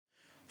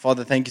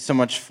Father, thank you so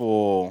much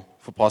for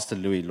Pastor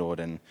Louis,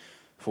 Lord, and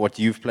for what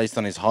you've placed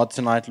on his heart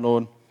tonight,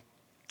 Lord.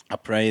 I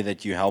pray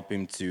that you help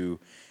him to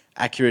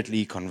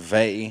accurately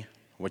convey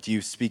what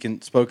you've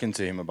spoken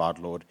to him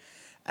about, Lord,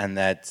 and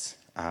that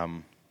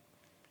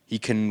he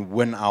can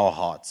win our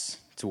hearts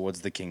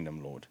towards the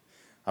kingdom, Lord.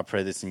 I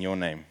pray this in your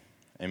name.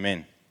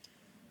 Amen.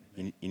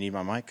 You need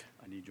my mic?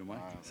 I need your mic.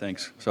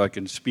 Thanks. So I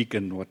can speak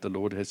in what the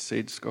Lord has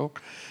said, Scott.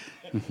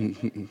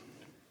 Good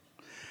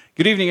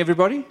evening,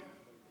 everybody.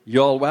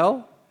 You all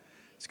well?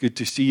 It's good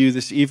to see you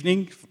this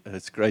evening.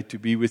 It's great to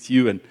be with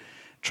you and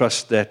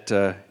trust that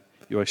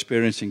you're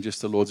experiencing just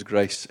the Lord's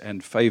grace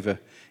and favor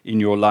in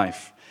your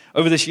life.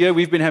 Over this year,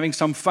 we've been having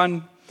some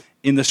fun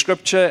in the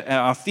scripture.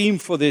 Our theme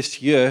for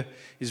this year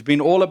has been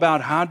all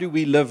about how do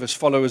we live as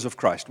followers of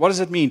Christ? What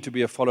does it mean to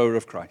be a follower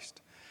of Christ?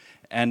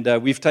 And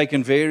we've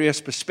taken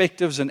various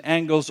perspectives and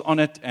angles on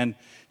it. And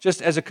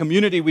just as a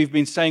community, we've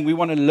been saying we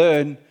want to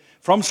learn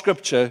from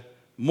Scripture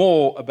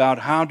more about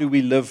how do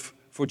we live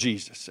for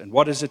Jesus. And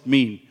what does it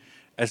mean?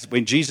 As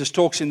when Jesus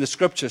talks in the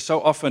Scripture so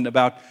often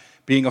about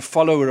being a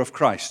follower of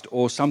Christ.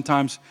 Or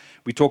sometimes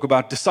we talk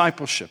about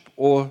discipleship.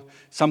 Or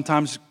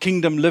sometimes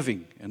kingdom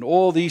living. And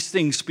all these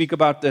things speak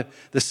about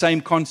the same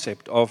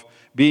concept of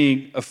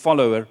being a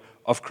follower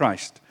of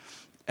Christ.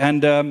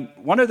 And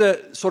one of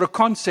the sort of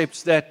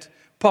concepts that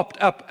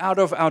popped up out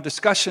of our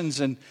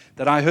discussions and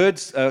that I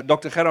heard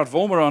Dr. Gerard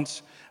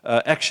Wolmerans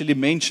actually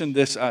mentioned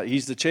this.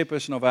 He's the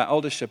chairperson of our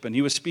eldership, and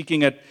he was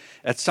speaking at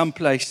some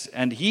place,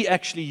 and he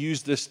actually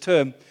used this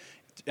term,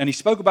 and he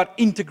spoke about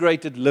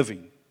integrated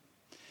living.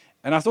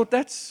 And I thought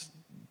that's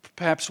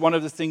perhaps one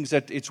of the things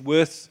that it's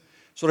worth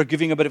sort of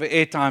giving a bit of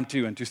airtime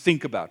to and to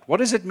think about. What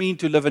does it mean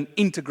to live an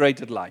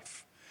integrated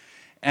life?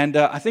 And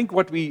I think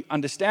what we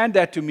understand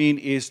that to mean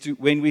is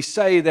when we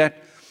say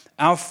that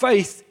our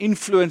faith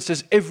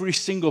influences every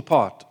single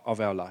part of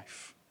our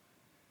life.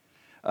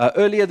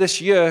 Earlier this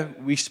year,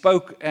 we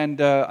spoke,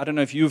 and I don't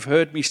know if you've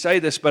heard me say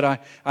this, but I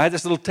had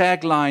this little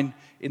tagline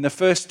in the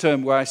first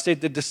term where I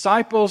said the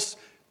disciples'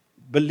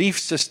 belief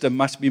system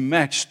must be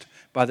matched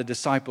by the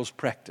disciples'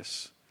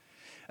 practice.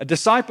 A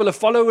disciple, a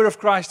follower of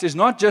Christ, is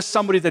not just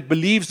somebody that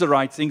believes the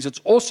right things.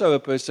 It's also a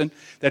person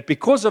that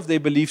because of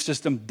their belief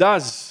system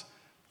does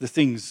the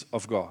things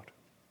of God.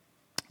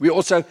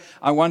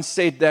 I once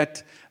said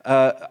that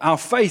our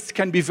faith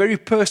can be very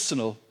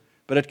personal,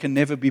 but it can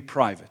never be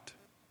private.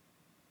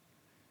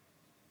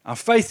 Our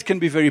faith can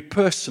be very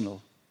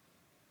personal.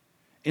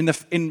 In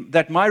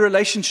that my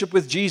relationship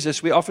with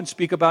Jesus, we often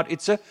speak about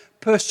it's a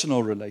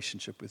personal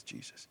relationship with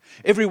Jesus.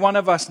 Every one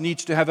of us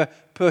needs to have a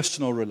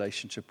personal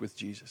relationship with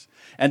Jesus.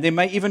 And there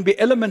may even be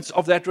elements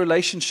of that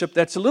relationship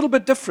that's a little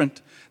bit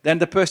different than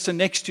the person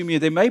next to me.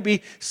 There may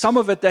be some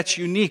of it that's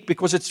unique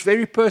because it's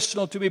very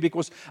personal to me,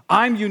 because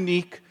I'm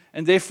unique,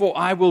 and therefore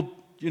I will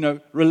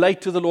relate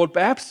to the Lord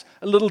perhaps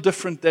a little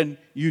different than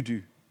you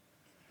do.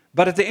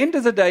 But at the end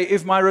of the day,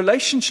 if my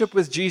relationship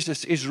with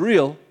Jesus is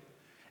real,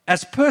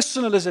 as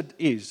personal as it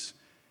is,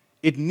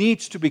 it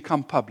needs to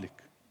become public.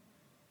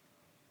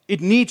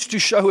 It needs to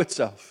show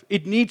itself.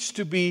 It needs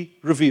to be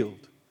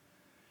revealed.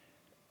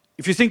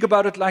 If you think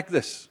about it like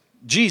this,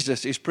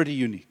 Jesus is pretty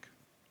unique.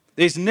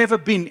 There's never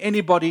been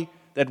anybody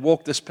that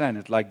walked this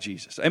planet like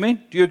Jesus.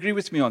 Amen? Do you agree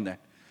with me on that?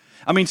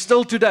 I mean,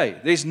 still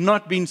today, there's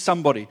not been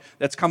somebody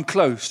that's come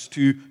close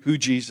to who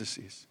Jesus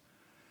is.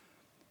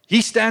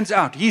 He stands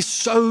out. He's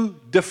so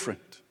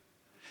different.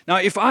 Now,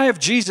 if I have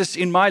Jesus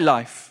in my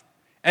life,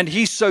 and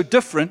He's so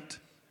different,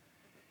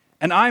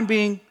 and I'm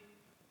being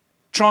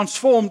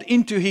transformed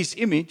into His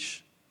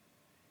image,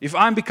 if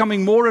I'm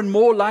becoming more and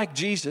more like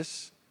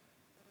Jesus,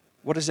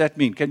 what does that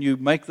mean? Can you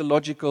make the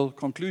logical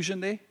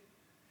conclusion there?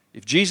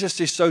 If Jesus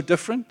is so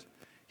different,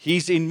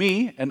 He's in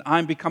me, and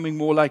I'm becoming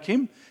more like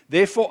Him,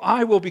 therefore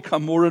I will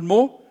become more and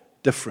more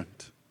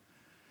different.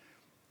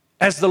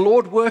 As the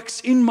Lord works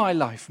in my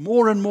life,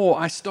 more and more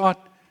I start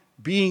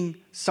being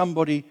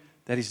somebody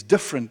that is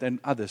different than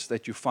others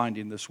that you find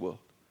in this world.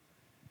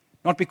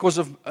 Not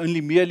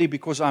merely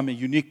because I'm a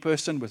unique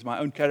person with my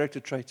own character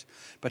traits,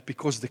 but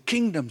because the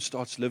kingdom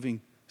starts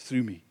living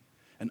through me.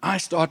 And I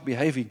start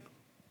behaving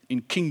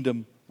in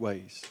kingdom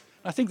ways.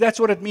 I think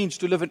that's what it means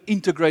to live an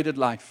integrated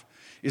life,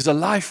 is a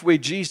life where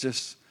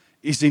Jesus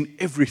is in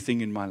everything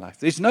in my life.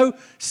 There's no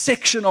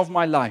section of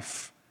my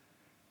life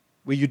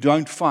where you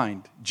don't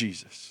find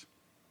Jesus,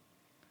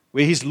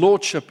 where His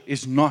lordship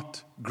is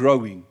not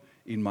growing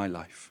in my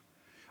life.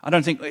 I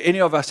don't think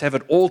any of us have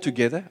it all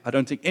together. I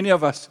don't think any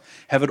of us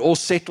have it all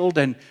settled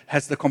and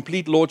has the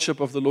complete lordship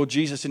of the Lord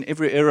Jesus in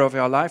every area of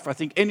our life. I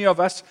think any of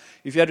us,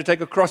 if you had to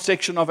take a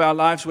cross-section of our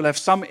lives, will have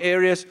some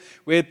areas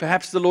where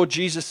perhaps the Lord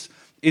Jesus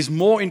is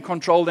more in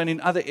control than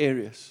in other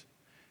areas.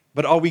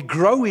 But are we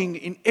growing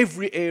in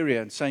every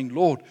area and saying,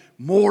 Lord,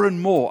 more and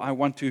more I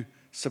want to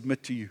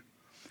submit to you.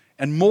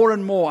 And more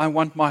I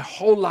want my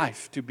whole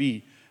life to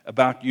be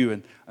about you.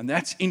 And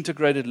that's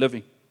integrated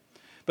living.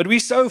 But we're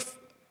so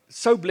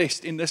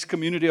blessed in this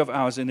community of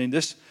ours and in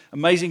this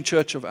amazing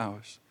church of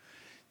ours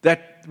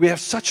that we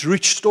have such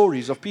rich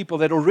stories of people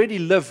that already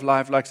live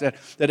life like that,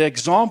 that are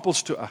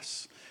examples to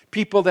us.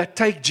 people that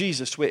take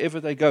Jesus wherever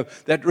they go,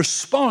 that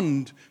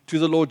respond to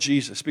the Lord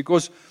Jesus.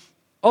 Because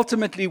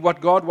ultimately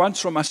what God wants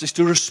from us is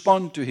to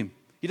respond to Him.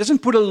 He doesn't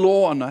put a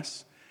law on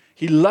us.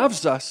 He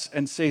loves us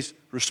and says,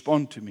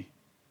 respond to me.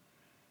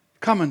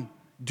 Come and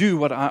do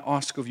what I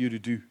ask of you to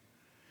do.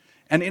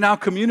 And in our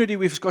community,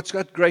 we've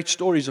got great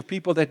stories of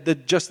people that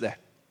did just that.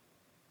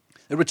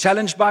 They were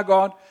challenged by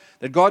God,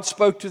 that God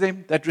spoke to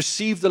them, that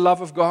received the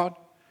love of God,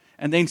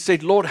 and then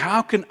said, Lord,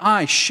 how can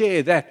I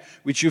share that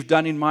which you've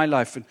done in my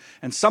life?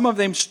 And some of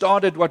them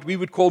started what we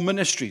would call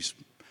ministries,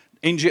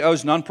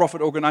 NGOs,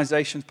 non-profit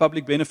organizations,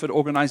 public benefit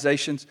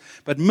organizations,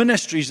 but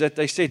ministries that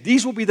they said,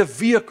 these will be the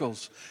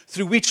vehicles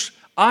through which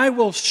I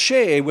will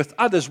share with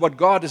others what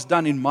God has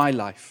done in my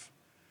life.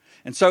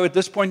 And so at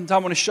this point in time,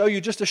 I want to show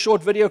you just a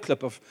short video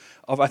clip of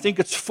I think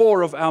it's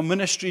 4 of our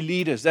ministry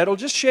leaders that'll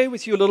just share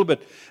with you a little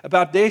bit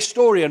about their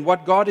story and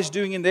what God is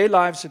doing in their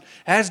lives and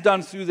has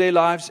done through their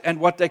lives and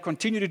what they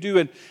continue to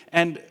do.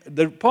 And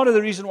the part of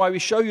the reason why we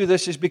show you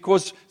this is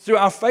because through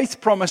our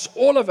faith promise,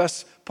 all of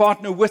us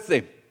partner with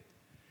them.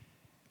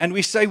 And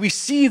we say we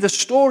see the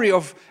story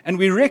of, and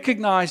we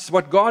recognize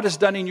what God has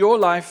done in your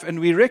life, and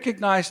we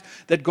recognize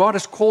that God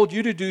has called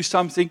you to do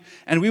something,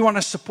 and we want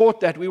to support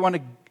that. We want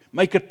to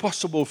make it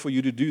possible for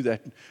you to do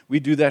that. We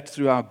do that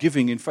through our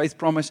giving in Faith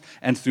Promise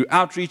and through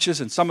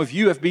outreaches. And some of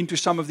you have been to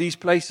some of these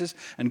places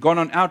and gone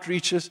on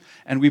outreaches,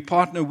 and we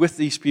partner with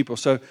these people.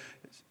 So,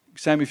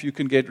 Sam, if you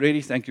can get ready,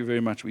 thank you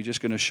very much. We're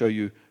just going to show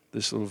you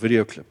this little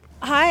video clip.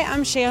 Hi,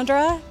 I'm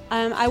Chandra.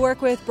 I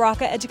work with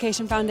Baraka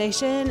Education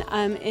Foundation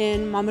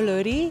in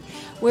Mamelodi.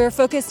 We're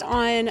focused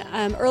on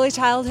early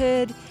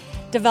childhood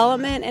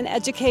development and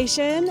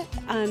education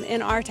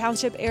in our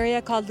township area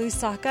called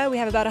Lusaka. We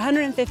have about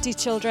 150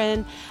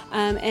 children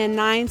and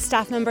 9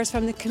 staff members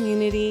from the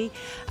community.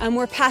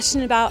 We're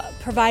passionate about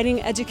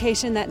providing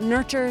education that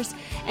nurtures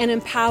and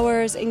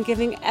empowers and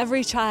giving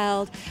every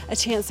child a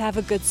chance to have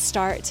a good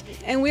start.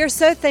 And we are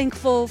so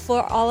thankful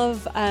for all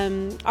of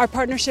our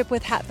partnership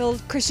with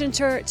Hatfield Christian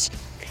Church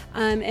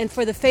and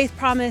for the Faith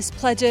Promise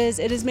pledges.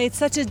 It has made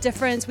such a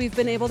difference. We've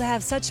been able to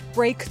have such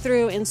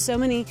breakthrough in so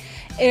many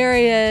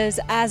areas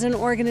as an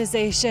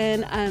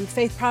organization.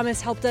 Faith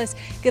Promise helped us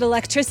get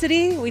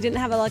electricity. We didn't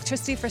have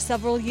electricity for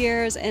several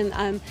years,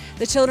 and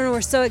the children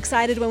were so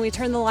excited when we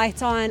turned the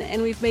lights on,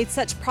 and we've made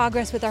such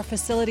progress with our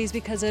facilities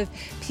because of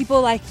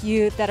people like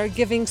you that are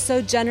giving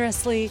so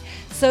generously,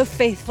 so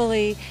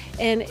faithfully,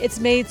 and it's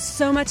made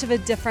so much of a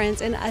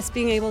difference in us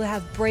being able to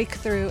have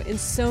breakthrough in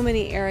so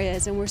many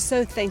areas, and we're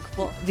so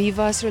thankful.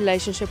 Viva's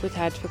relationship with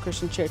Hatfield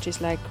Christian Church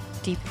is like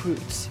deep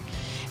roots,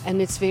 and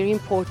it's very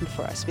important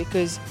for us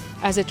because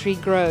as a tree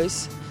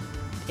grows,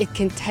 it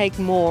can take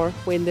more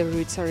when the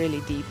roots are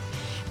really deep.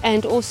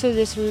 And also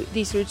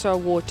these roots are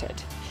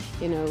watered.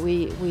 You know,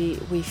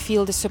 we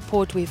feel the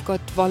support. We've got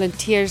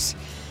volunteers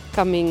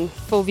coming.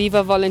 For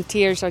Viva,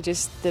 volunteers are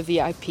just the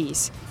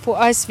VIPs. For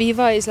us,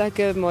 Viva is like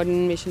a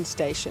modern mission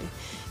station.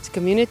 It's a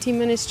community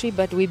ministry,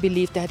 but we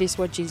believe that is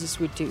what Jesus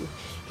would do.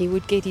 He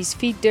would get his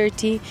feet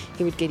dirty,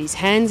 he would get his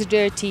hands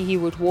dirty, he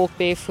would walk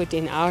barefoot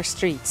in our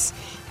streets.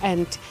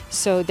 And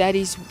so that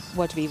is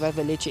what Viva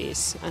Village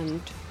is.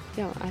 And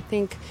yeah, I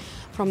think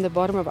from the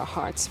bottom of our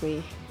hearts,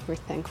 we're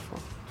thankful.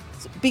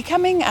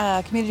 Becoming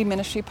a community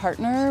ministry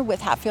partner with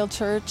Hatfield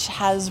Church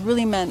has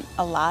really meant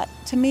a lot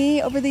to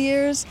me over the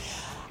years.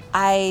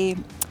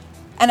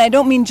 And I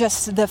don't mean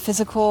just the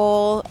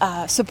physical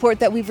support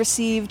that we've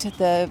received,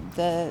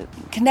 the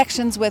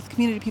connections with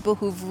community people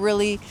who've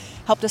really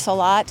helped us a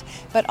lot,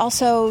 but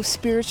also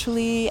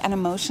spiritually and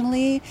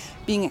emotionally.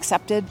 Being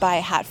accepted by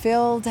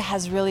Hatfield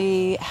has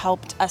really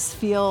helped us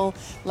feel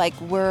like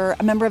we're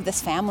a member of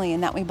this family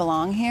and that we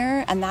belong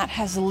here, and that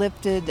has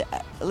lifted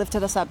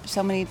us up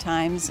so many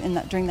times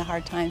during the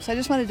hard times. So I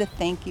just wanted to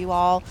thank you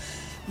all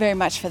very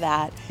much for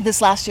that.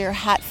 This last year,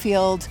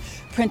 Hatfield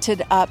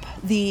printed up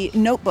the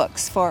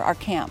notebooks for our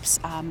camps.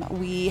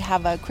 We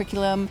have a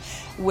curriculum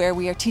where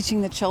we are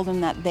teaching the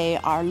children that they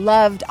are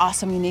loved,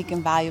 awesome, unique,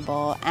 and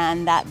valuable,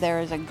 and that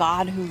there is a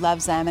God who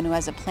loves them and who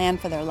has a plan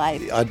for their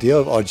life. The idea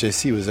of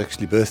RJC was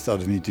actually birthed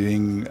out of me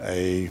doing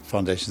a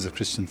Foundations of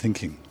Christian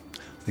Thinking.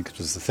 I think it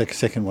was the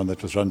second one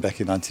that was run back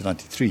in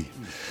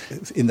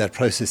 1993. In that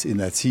process, in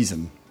that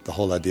season, the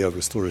whole idea of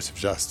restorative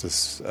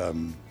justice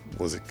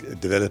was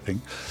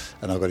developing,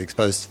 and I got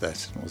exposed to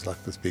that. It was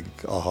like this big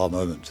aha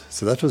moment.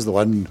 So that was the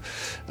one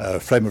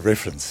frame of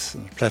reference,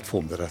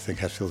 platform that I think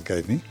Hatfield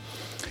gave me.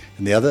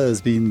 And the other has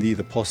been the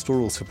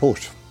pastoral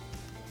support.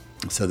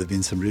 So there have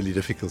been some really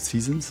difficult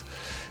seasons,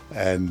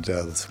 and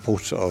the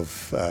support of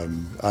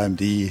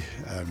IMD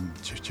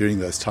during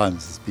those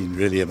times has been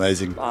really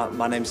amazing.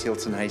 My name's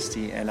Hilton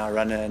Hasty, and I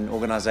run an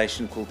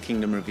organisation called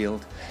Kingdom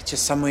Revealed.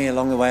 Just somewhere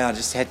along the way, I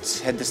just had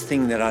this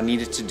thing that I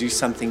needed to do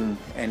something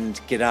and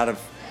get out of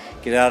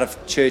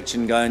church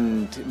and go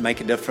and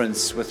make a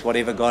difference with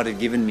whatever God had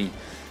given me.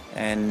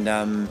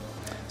 And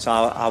so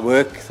I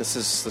work. This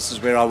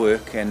is where I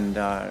work, and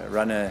I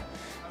run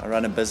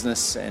a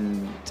business,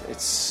 and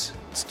it's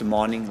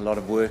demanding, a lot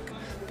of work.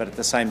 but at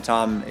the same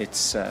time, it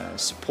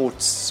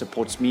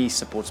supports me,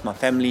 supports my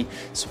family,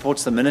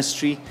 supports the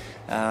ministry,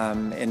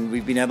 and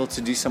we've been able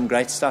to do some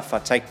great stuff. I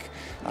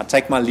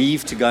take my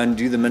leave to go and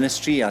do the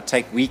ministry. I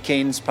take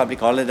weekends, public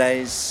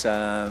holidays.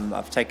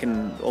 I've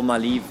taken all my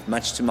leave,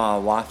 much to my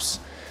wife's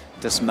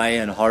dismay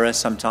and horror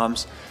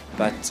sometimes.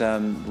 But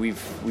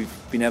we've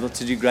been able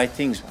to do great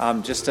things.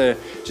 I'm just a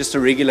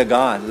regular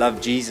guy. I love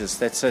Jesus.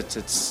 That's it.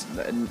 It's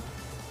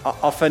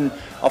often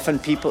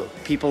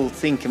people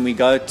think, and we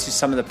go to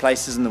some of the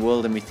places in the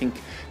world, and we think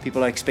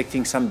people are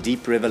expecting some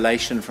deep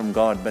revelation from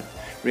God. But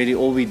really,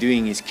 all we're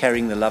doing is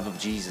carrying the love of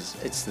Jesus.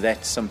 It's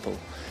that simple.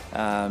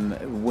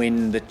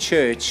 When the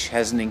church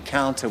has an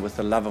encounter with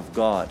the love of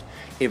God,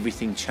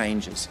 everything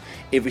changes.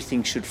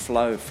 Everything should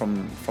flow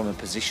from a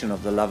position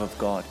of the love of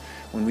God.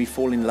 When we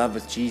fall in love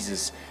with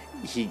Jesus,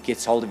 He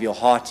gets hold of your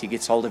heart, He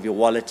gets hold of your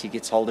wallet, He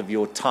gets hold of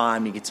your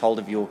time, He gets hold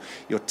of your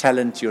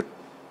talent, your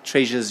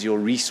treasures, your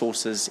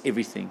resources,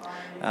 everything.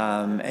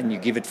 And you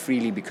give it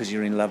freely because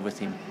you're in love with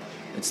Him.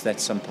 It's that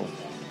simple.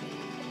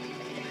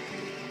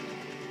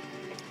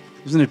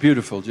 Isn't it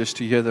beautiful just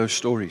to hear those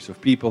stories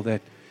of people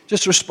that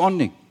just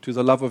responding to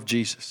the love of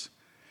Jesus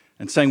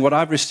and saying, what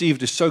I've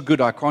received is so good,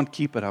 I can't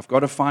keep it. I've got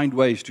to find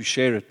ways to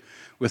share it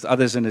with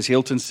others. And as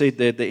Hilton said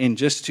there at the end,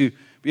 just to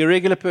be a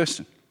regular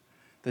person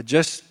that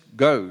just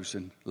goes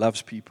and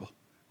loves people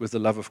with the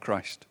love of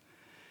Christ.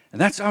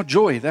 And that's our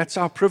joy. That's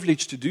our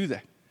privilege to do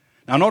that.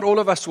 Now, not all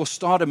of us will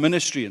start a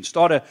ministry and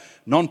start a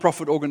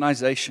non-profit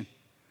organization.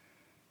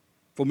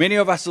 For many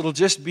of us, it'll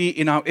just be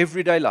in our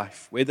everyday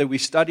life, whether we're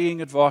studying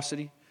at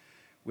varsity,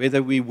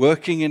 whether we're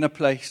working in a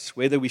place,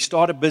 whether we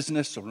start a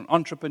business or an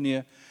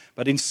entrepreneur,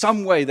 but in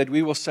some way that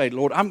we will say,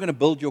 Lord, I'm going to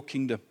build your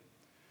kingdom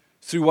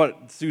through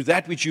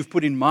that which you've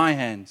put in my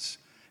hands.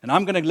 And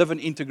I'm going to live an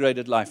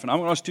integrated life. And I'm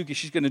going to ask Tuki,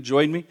 she's going to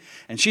join me.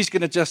 And she's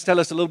going to just tell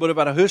us a little bit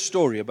about her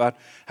story, about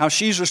how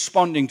she's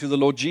responding to the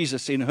Lord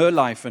Jesus in her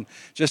life and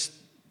just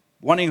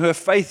wanting her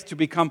faith to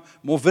become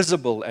more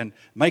visible and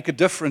make a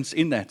difference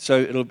in that.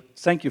 So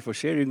thank you for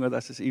sharing with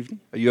us this evening.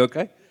 Are you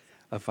okay?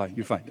 I'm fine.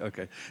 You're fine.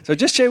 Okay. So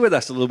just share with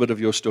us a little bit of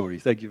your story.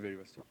 Thank you very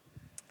much.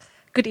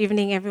 Good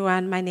evening,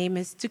 everyone. My name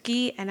is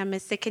Tuki, and I'm a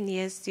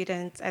second-year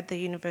student at the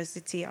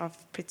University of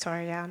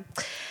Pretoria.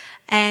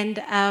 And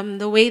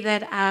the way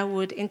that I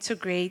would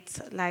integrate,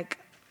 like,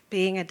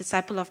 being a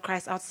disciple of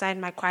Christ outside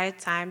my quiet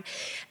time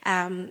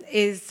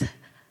is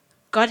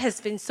God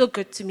has been so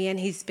good to me, and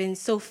He's been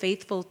so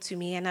faithful to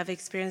me, and I've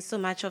experienced so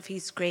much of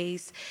His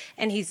grace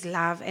and His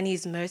love and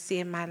His mercy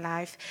in my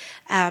life,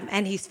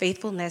 and His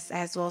faithfulness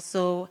as well.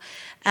 So,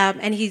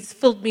 and He's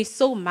filled me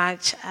so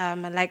much,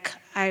 like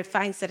I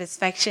find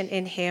satisfaction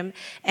in Him,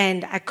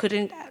 and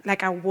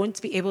I won't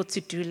be able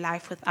to do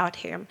life without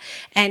Him.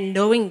 And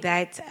knowing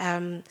that,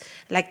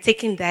 like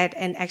taking that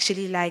and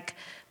actually like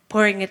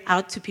pouring it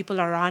out to people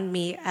around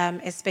me,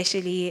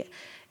 especially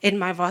in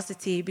my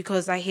varsity,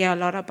 because I hear a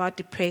lot about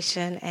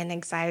depression and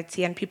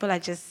anxiety, and people are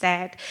just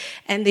sad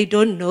and they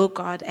don't know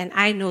God. And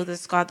I know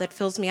this God that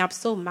fills me up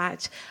so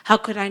much. How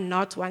could I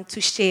not want to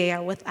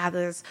share with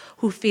others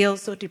who feel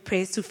so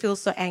depressed, who feel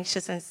so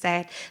anxious and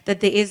sad,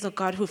 that there is a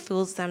God who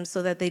fills them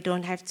so that they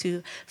don't have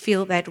to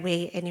feel that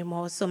way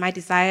anymore. So my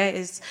desire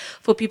is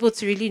for people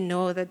to really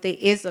know that there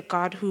is a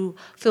God who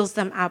fills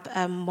them up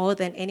more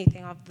than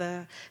anything of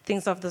the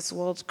things of this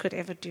world could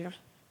ever do.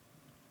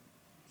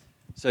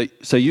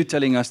 So you're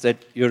telling us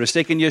that you're a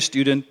second-year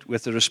student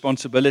with the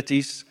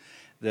responsibilities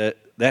that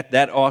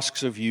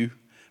asks of you,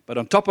 but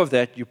on top of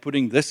that, you're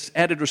putting this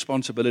added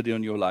responsibility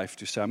on your life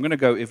to say, I'm going to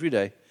go every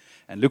day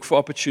and look for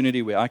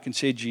opportunity where I can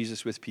share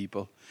Jesus with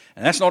people.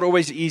 And that's not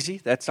always easy.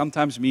 That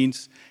sometimes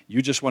means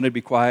you just want to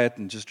be quiet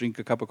and just drink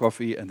a cup of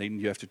coffee, and then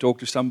you have to talk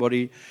to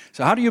somebody.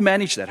 So how do you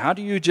manage that? How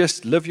do you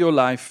just live your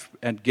life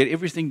and get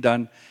everything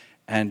done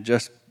and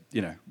just,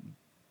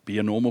 be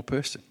a normal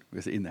person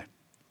within that?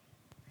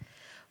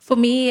 For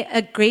me,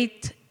 a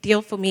great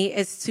deal for me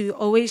is to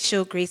always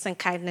show grace and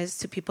kindness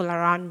to people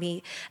around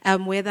me.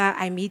 Whether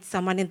I meet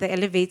someone in the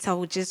elevator, I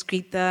will just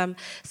greet them,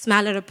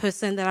 smile at a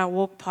person that I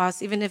walk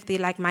past, even if they're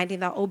like minding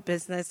their own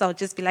business, I'll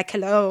just be like,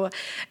 hello.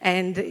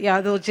 And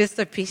they'll just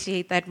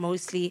appreciate that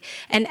mostly.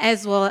 And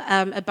as well,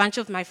 a bunch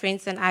of my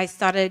friends and I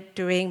started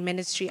doing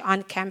ministry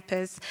on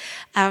campus.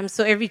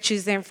 So every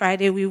Tuesday and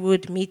Friday, we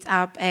would meet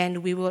up and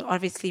we would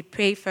obviously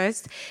pray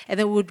first, and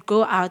then we would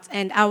go out.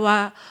 And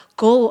our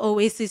goal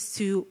always is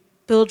to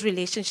build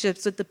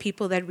relationships with the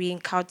people that we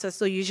encounter.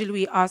 So usually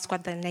we ask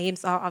what their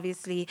names are,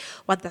 obviously,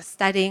 what they're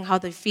studying, how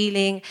they're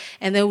feeling,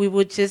 and then we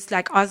would just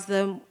ask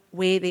them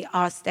where they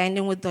are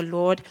standing with the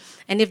Lord.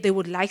 And if they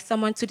would like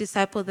someone to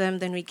disciple them,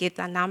 then we get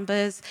their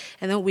numbers,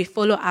 and then we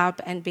follow up,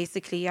 and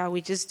basically,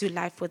 we just do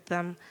life with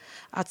them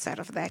outside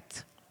of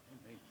that.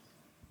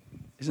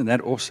 Isn't that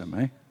awesome,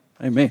 eh?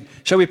 Amen.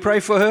 Shall we pray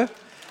for her?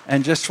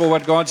 And just for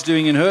what God's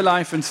doing in her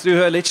life and through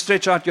her, let's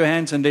stretch out your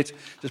hands and let's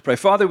just pray.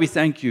 Father, we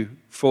thank you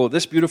for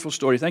this beautiful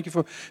story. Thank you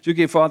for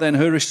Tuki, Father, and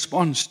her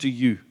response to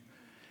you.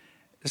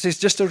 This is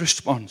just a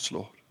response,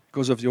 Lord,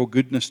 because of your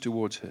goodness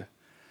towards her.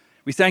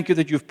 We thank you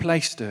that you've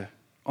placed her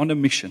on a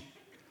mission.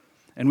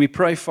 And we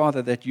pray,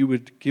 Father, that you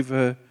would give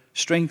her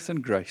strength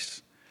and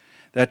grace,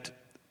 that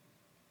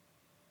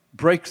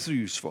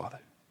breakthroughs, Father,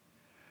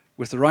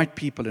 with the right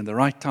people in the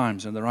right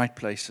times and the right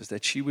places,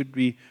 that she would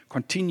be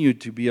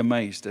continued to be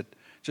amazed at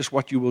just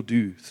what you will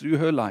do through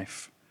her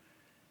life.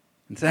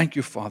 And thank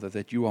you, Father,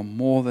 that you are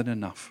more than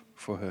enough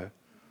for her.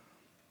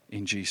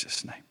 In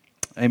Jesus' name.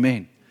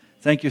 Amen.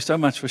 Thank you so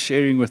much for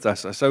sharing with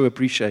us. I so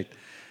appreciate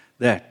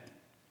that.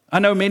 I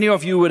know many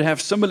of you would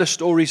have similar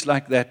stories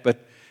like that, but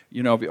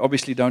we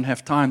obviously don't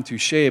have time to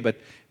share. But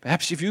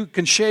perhaps if you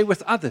can share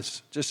with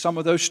others just some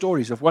of those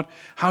stories of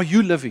how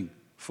you're living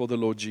for the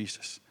Lord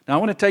Jesus. Now, I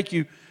want to take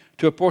you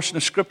to a portion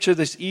of Scripture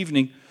this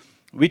evening,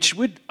 which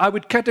I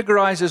would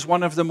categorize as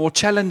one of the more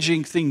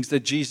challenging things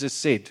that Jesus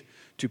said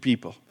to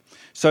people.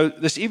 So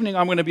this evening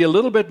I'm going to be a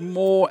little bit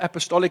more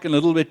apostolic and a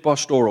little bit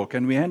pastoral.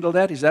 Can we handle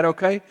that? Is that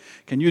okay?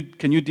 Can you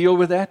deal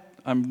with that?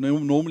 I'm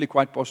normally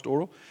quite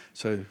pastoral,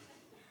 so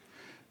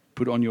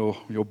put on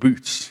your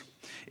boots.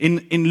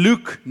 In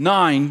Luke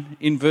 9,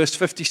 in verse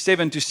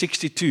 57 to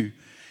 62,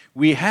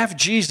 we have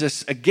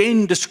Jesus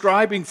again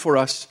describing for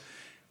us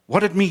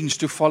what it means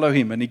to follow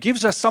him. And he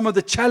gives us some of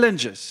the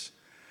challenges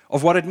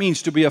of what it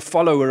means to be a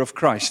follower of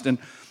Christ. And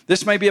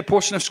this may be a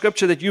portion of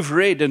Scripture that you've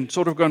read and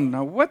sort of gone,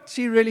 now what's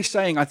he really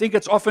saying? I think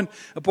it's often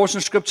a portion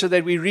of Scripture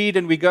that we read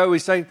and we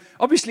say,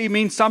 obviously he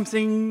means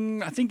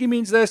something, I think he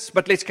means this,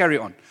 but let's carry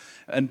on.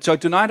 And so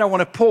tonight I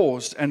want to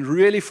pause and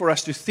really for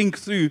us to think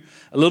through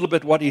a little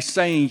bit what he's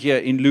saying here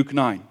in Luke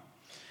 9.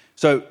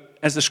 So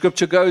as the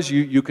Scripture goes,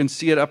 you can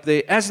see it up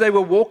there. As they were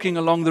walking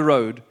along the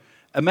road,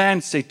 a man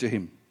said to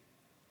him,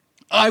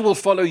 I will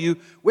follow you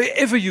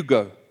wherever you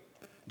go.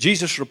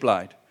 Jesus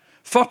replied,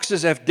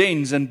 foxes have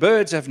dens and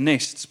birds have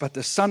nests, but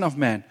the Son of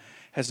Man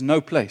has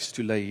no place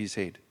to lay his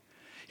head.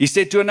 He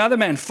said to another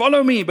man,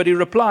 follow me. But he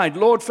replied,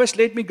 Lord, first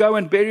let me go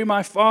and bury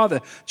my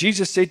father.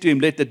 Jesus said to him,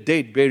 let the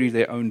dead bury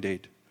their own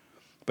dead.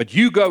 But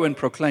you go and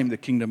proclaim the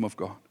kingdom of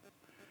God.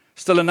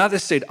 Still another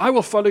said, I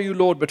will follow you,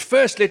 Lord, but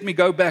first let me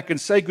go back and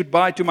say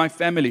goodbye to my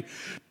family.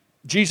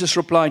 Jesus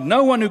replied,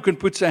 no one who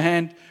puts a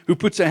hand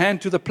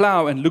to the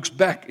plow and looks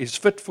back is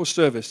fit for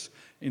service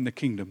in the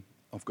kingdom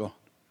of God.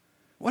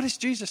 What is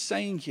Jesus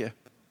saying here?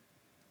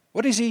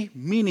 What is he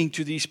meaning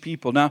to these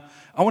people? Now,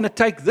 I want to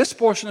take this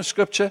portion of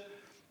Scripture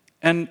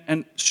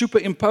and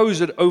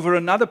superimpose it over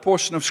another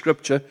portion of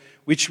Scripture,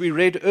 which we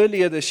read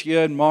earlier this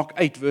year in Mark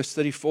 8, verse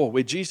 34,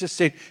 where Jesus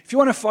said, if you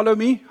want to follow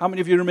me, how many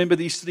of you remember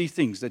these three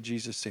things that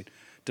Jesus said?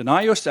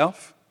 Deny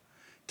yourself,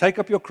 take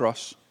up your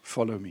cross,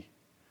 follow me.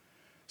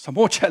 Some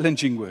more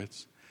challenging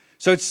words.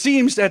 So it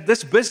seems that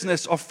this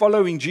business of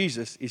following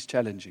Jesus is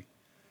challenging.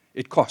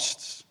 It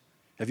costs.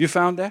 Have you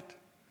found that?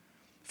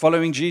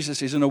 Following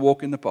Jesus isn't a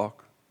walk in the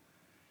park.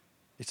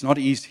 It's not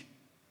easy.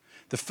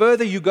 The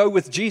further you go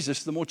with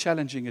Jesus, the more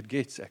challenging it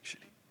gets,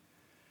 actually.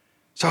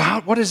 So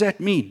what does that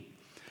mean?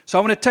 So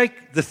I want to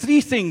take the three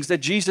things that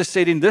Jesus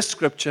said in this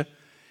scripture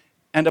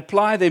and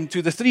apply them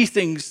to the three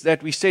things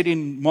that we said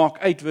in Mark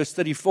 8, verse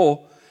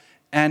 34.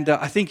 And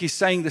I think he's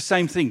saying the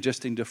same thing,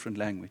 just in different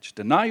language.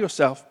 Deny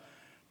yourself,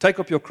 take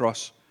up your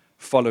cross,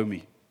 follow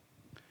me.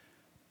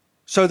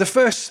 So the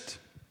first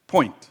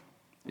point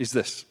is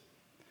this.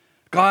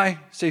 Guy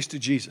says to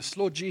Jesus,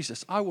 Lord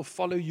Jesus, I will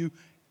follow you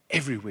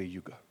everywhere you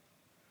go.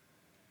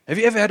 Have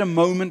you ever had a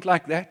moment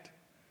like that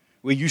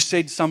where you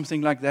said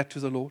something like that to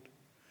the Lord?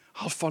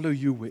 I'll follow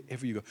you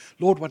wherever you go.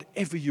 Lord,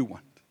 whatever you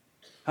want.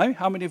 Hey?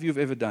 How many of you have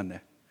ever done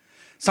that?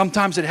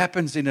 Sometimes it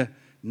happens in a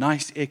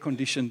nice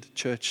air-conditioned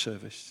church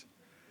service,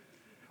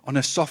 on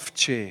a soft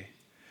chair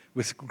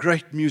with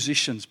great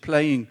musicians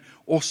playing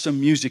awesome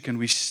music, and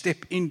we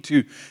step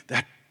into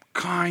that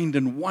kind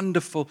and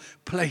wonderful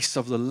place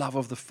of the love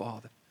of the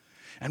Father.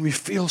 And we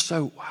feel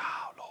so,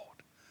 wow, Lord,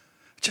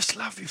 I just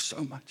love you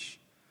so much.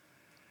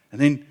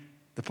 And then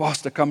the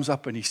pastor comes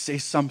up and he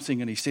says something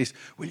and he says,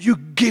 will you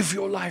give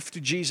your life to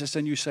Jesus?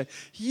 And you say,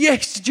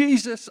 yes,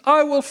 Jesus,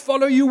 I will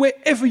follow you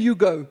wherever you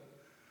go.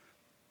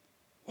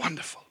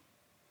 Wonderful.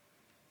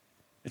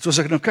 It was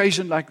an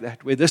occasion like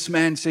that where this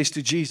man says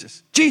to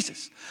Jesus,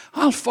 Jesus,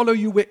 I'll follow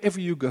you wherever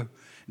you go.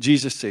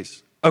 Jesus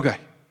says, okay,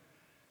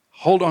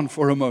 hold on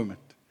for a moment.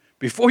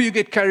 Before you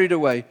get carried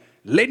away,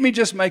 let me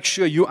just make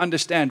sure you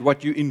understand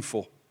what you're in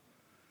for.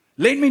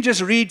 Let me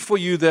just read for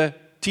you the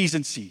T's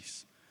and C's.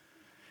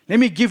 Let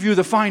me give you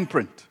the fine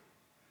print.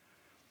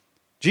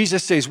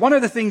 Jesus says, one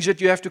of the things that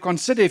you have to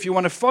consider if you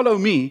want to follow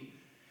me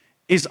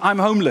is I'm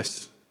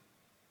homeless.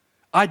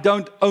 I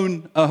don't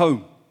own a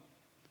home.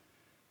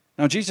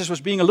 Now, Jesus was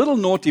being a little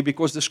naughty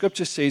because the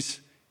scripture says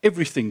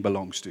everything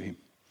belongs to him.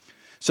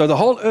 So the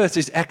whole earth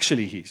is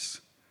actually his.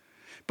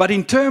 But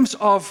in terms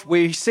of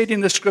where he said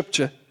in the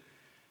scripture,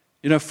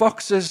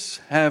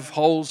 foxes have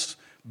holes,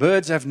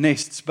 birds have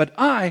nests, but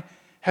I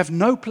have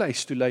no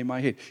place to lay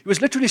my head. He was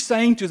literally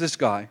saying to this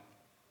guy,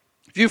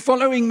 if you're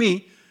following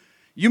me,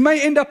 you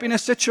may end up in a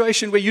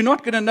situation where you're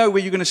not going to know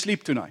where you're going to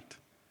sleep tonight.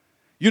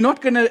 You're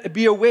not going to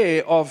be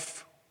aware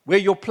of where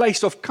your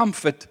place of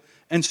comfort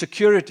and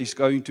security is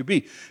going to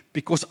be,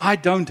 because I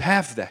don't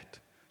have that.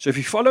 So if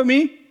you follow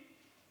me,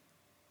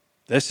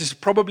 this is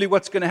probably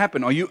what's going to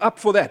happen. Are you up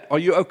for that? Are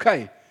you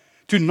okay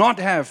to not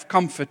have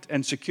comfort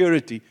and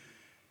security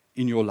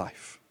in your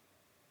life?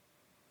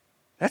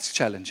 That's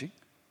challenging.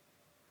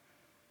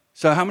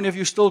 So how many of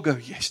you still go,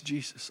 yes,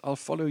 Jesus, I'll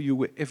follow you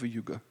wherever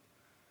you go?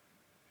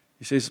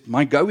 He says,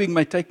 my going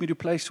may take me to a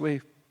place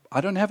where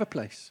I don't have a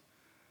place.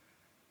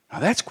 Now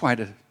that's quite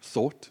a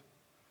thought.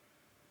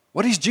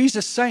 What is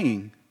Jesus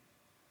saying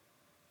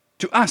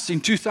to us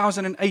in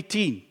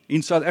 2018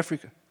 in South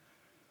Africa?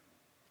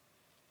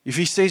 If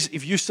he says,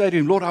 if you say to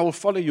him, Lord, I will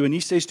follow you, and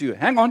he says to you,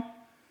 hang on,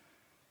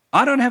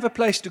 I don't have a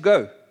place to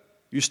go.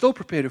 You're still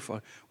prepared to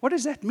follow. What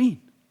does that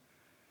mean?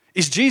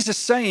 Is Jesus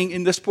saying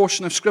in this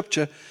portion of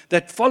Scripture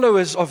that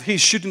followers of his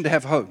shouldn't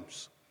have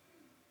homes?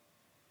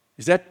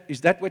 Is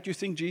that what you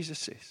think Jesus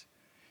says?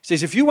 He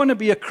says, if you want to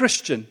be a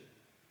Christian,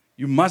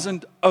 you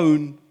mustn't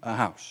own a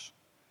house.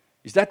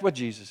 Is that what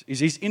Jesus is?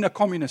 His inner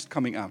communist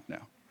coming out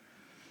now?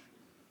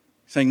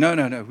 Saying,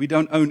 no, we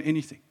don't own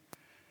anything.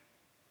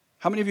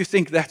 How many of you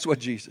think that's what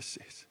Jesus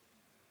says?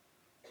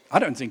 I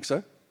don't think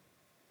so.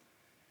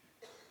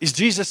 Is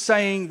Jesus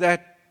saying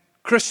that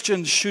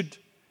Christians should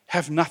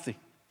have nothing?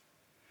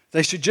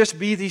 They should just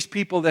be these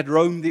people that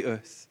roam the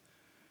earth,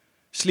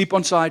 sleep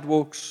on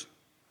sidewalks,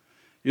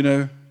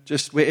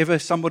 just wherever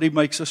somebody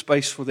makes a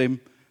space for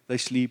them, they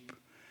sleep,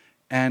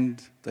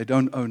 and they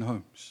don't own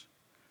homes.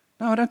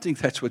 No, I don't think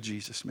that's what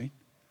Jesus meant.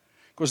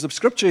 Because the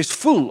Scripture is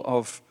full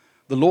of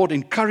the Lord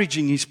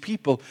encouraging his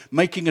people,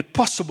 making it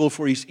possible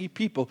for his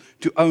people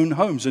to own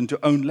homes and to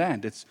own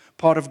land. It's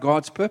part of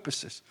God's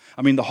purposes.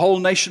 I mean, the whole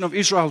nation of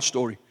Israel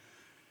story.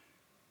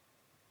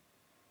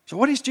 So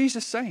what is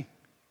Jesus saying?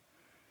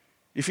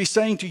 If he's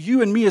saying to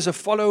you and me as a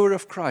follower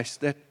of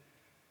Christ that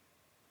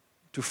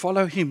to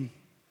follow him,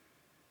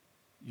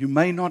 you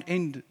may not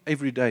end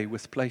every day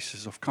with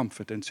places of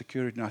comfort and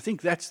security. And I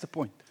think that's the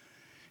point.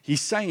 He's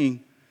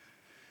saying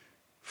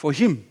for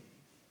him,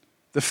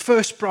 the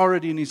first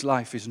priority in his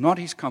life is not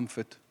his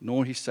comfort,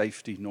 nor his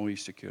safety, nor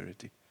his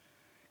security.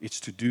 It's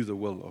to do the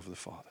will of the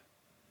Father.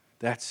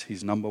 That's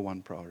his number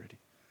one priority.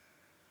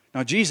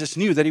 Now, Jesus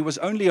knew that he was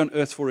only on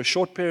earth for a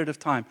short period of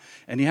time,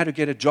 and he had to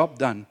get a job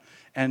done.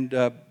 And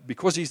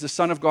because he's the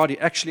Son of God, he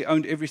actually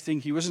owned everything.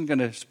 He wasn't going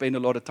to spend a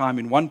lot of time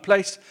in one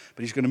place,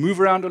 but he's going to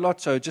move around a lot,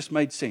 so it just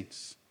made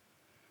sense.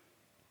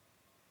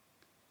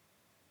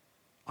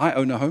 I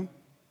own a home,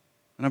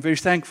 and I'm very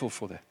thankful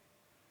for that.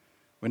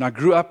 When I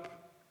grew up,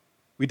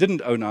 we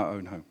didn't own our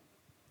own home.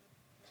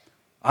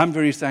 I'm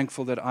very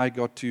thankful that I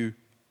got to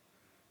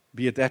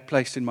be at that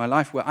place in my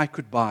life where I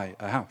could buy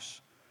a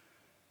house.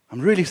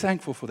 I'm really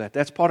thankful for that.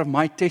 That's part of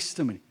my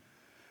testimony.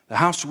 The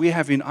house we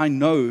have in, I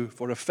know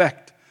for a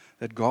fact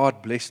that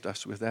God blessed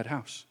us with that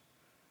house.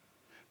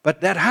 But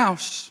that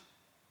house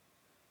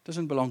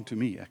doesn't belong to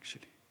me,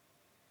 actually.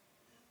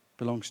 It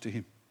belongs to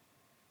him.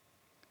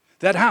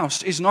 That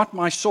house is not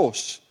my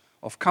source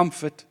of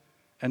comfort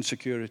and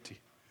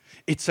security.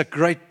 It's a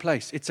great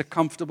place. It's a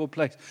comfortable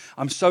place.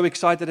 I'm so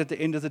excited at the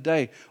end of the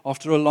day,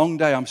 after a long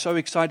day. I'm so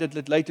excited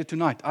that later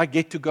tonight I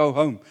get to go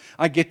home.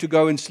 I get to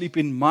go and sleep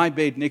in my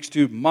bed next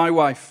to my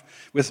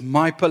wife with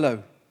my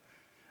pillow.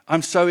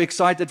 I'm so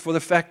excited for the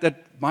fact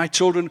that my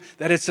children,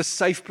 that it's a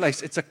safe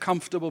place. It's a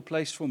comfortable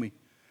place for me.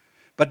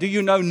 But do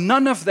you know,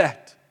 none of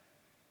that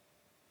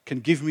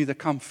can give me the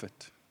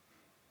comfort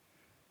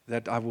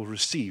that I will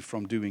receive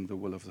from doing the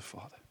will of the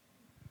Father.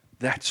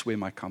 That's where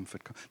my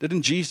comfort comes.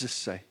 Didn't Jesus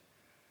say,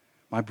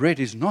 my bread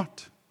is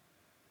not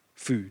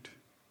food.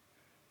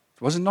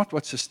 It wasn't not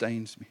what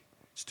sustains me.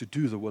 It's to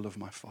do the will of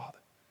my Father.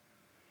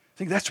 I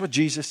think that's what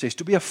Jesus says.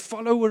 To be a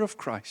follower of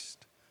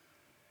Christ,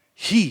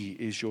 he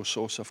is your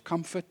source of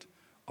comfort,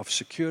 of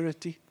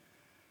security,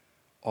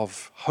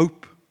 of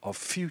hope, of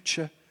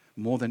future,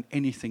 more than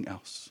anything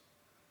else.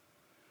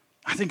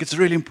 I think it's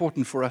really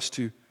important for us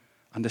to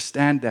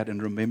understand that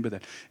and remember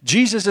that.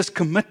 Jesus'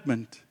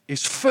 commitment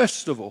is,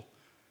 first of all,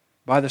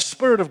 by the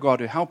Spirit of God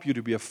to help you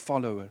to be a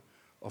follower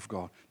of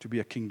God, to be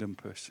a kingdom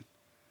person.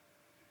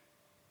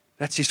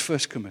 That's his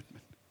first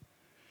commitment.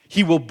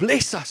 He will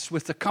bless us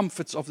with the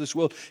comforts of this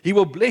world. He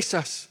will bless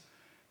us,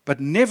 but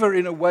never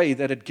in a way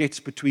that it gets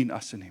between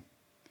us and him.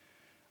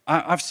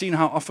 I've seen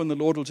how often the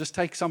Lord will just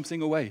take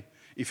something away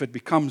if it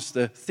becomes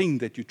the thing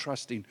that you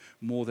trust in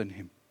more than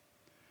him.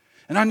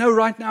 And I know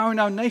right now in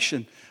our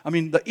nation, I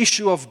mean, the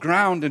issue of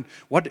ground and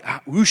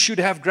who should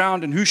have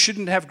ground and who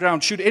shouldn't have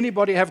ground, should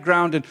anybody have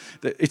ground, and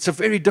it's a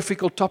very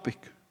difficult topic.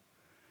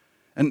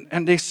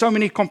 And there's so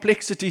many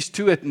complexities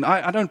to it, and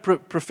I don't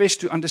profess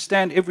to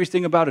understand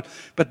everything about it.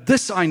 But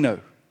this I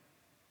know.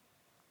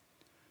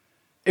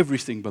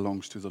 Everything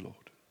belongs to the Lord.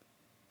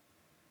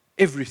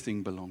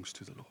 Everything belongs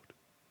to the Lord.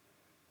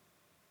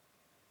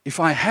 If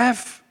I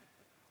have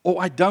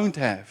or I don't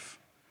have,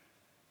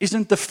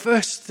 isn't the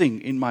first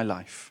thing in my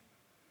life.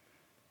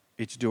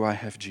 It's, do I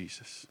have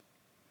Jesus?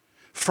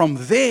 From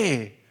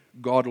there,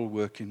 God will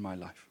work in my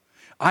life.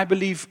 I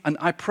believe and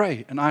I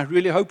pray, and I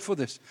really hope for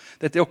this,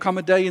 that there'll come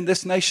a day in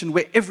this nation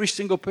where every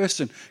single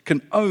person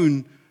can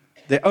own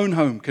their own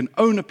home, can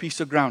own a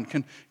piece of ground,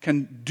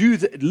 can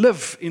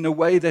live in a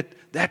way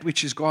that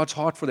which is God's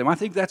heart for them. I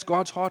think that's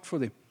God's heart for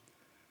them.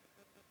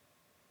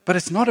 But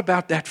it's not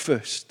about that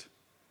first.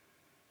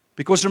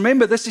 Because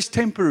remember, this is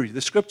temporary.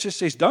 The scripture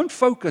says, don't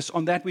focus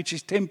on that which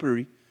is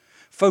temporary.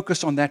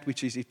 Focus on that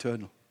which is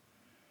eternal.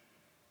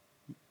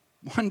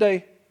 One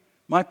day,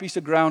 my piece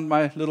of ground,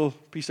 my little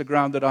piece of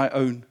ground that I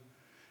own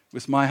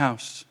with my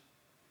house,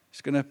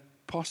 is going to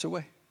pass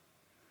away.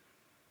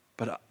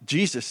 But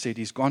Jesus said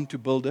He's gone to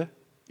build an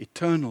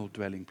eternal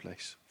dwelling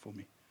place for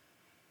me.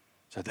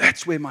 So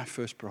that's where my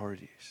first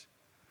priority is.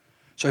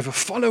 So if a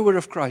follower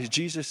of Christ,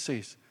 Jesus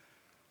says,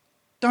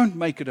 don't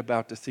make it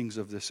about the things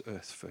of this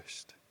earth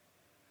first.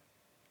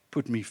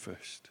 Put me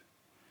first.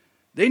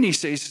 Then He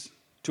says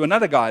to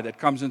another guy that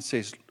comes and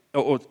says,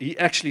 or He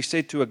actually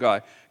said to a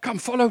guy, come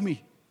follow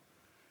me.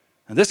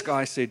 And this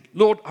guy said,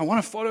 Lord, I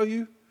want to follow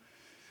you,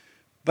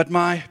 but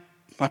my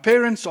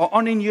parents are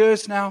on in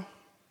years now,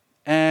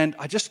 and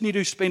I just need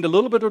to spend a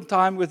little bit of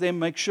time with them,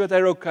 make sure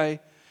they're okay,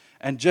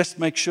 and just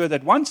make sure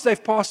that once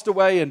they've passed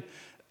away and,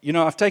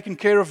 I've taken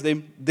care of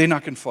them, then I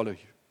can follow you.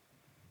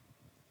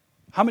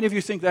 How many of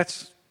you think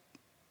that's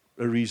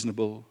a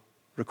reasonable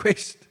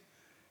request?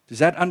 Is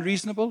that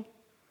unreasonable?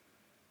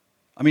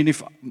 I mean,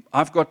 if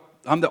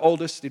I'm the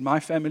oldest in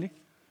my family.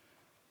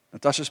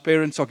 Natasha's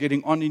parents are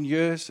getting on in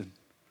years, and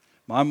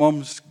my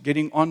mom's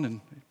getting on,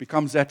 and it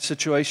becomes that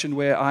situation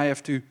where I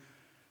have to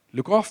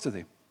look after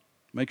them,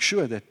 make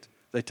sure that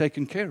they're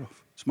taken care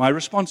of. It's my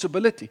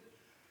responsibility.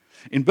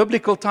 In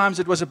biblical times,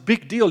 it was a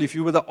big deal. If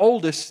you were the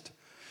oldest,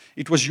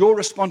 it was your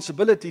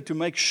responsibility to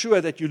make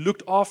sure that you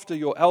looked after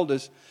your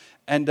elders.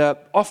 And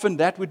often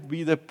that would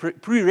be the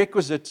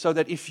prerequisite so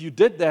that if you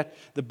did that,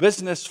 the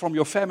business from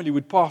your family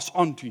would pass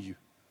on to you.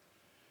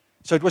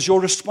 So it was your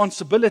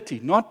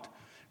responsibility, not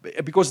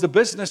because the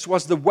business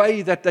was the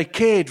way that they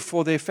cared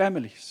for their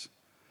families.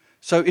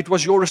 So it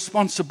was your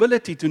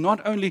responsibility to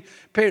not only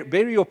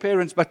bury your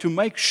parents, but to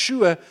make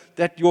sure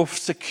that your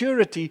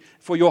security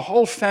for your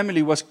whole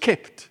family was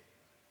kept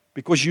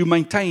because you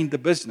maintained the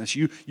business.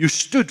 You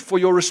stood for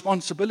your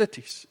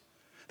responsibilities.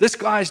 This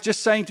guy is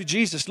just saying to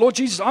Jesus, Lord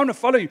Jesus, I want to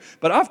follow you,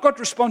 but I've got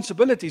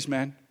responsibilities,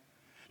 man.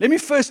 Let me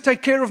first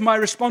take care of my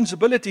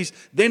responsibilities,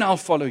 then I'll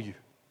follow you.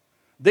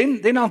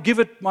 Then I'll give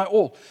it my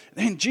all.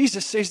 Then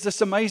Jesus says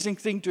this amazing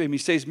thing to him. He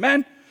says,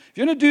 man, if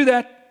you're going to do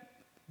that,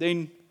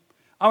 then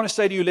I want to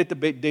say to you, let the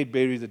dead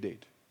bury the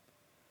dead.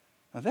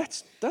 Now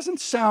that doesn't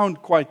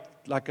sound quite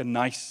like a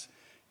nice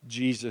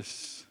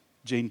Jesus,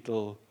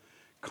 gentle,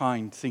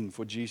 kind thing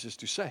for Jesus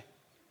to say.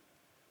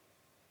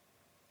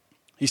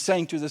 He's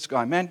saying to this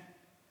guy, man,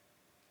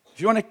 if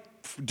you want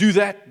to do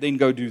that, then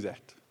go do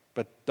that.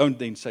 But don't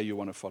then say you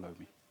want to follow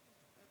me.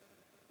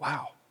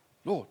 Wow,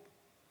 Lord.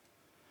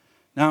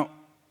 Now,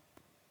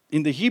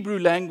 in the Hebrew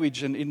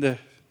language and in the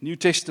New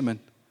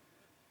Testament,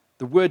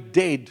 the word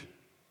dead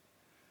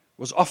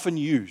was often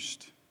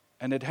used,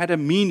 and it had a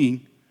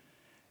meaning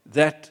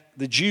that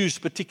the Jews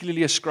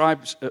particularly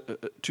ascribed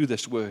to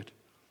this word.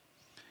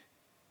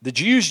 The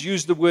Jews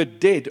used the word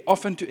dead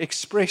often to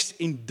express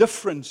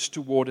indifference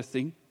toward a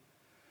thing,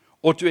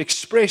 or to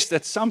express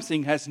that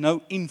something has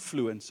no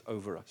influence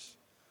over us.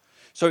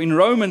 So in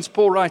Romans,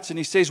 Paul writes and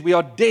he says, we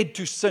are dead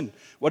to sin.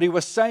 What he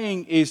was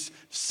saying is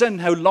sin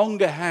no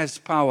longer has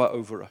power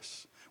over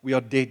us. We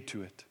are dead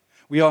to it.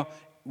 We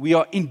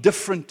are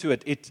indifferent to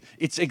it.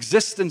 Its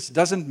existence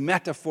doesn't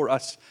matter for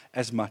us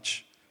as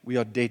much. We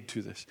are dead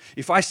to this.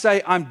 If I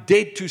say I'm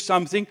dead to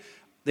something,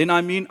 then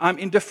I mean I'm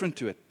indifferent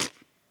to it.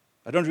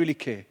 I don't really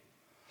care.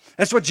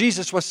 That's what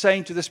Jesus was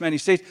saying to this man. He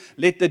says,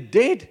 let the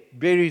dead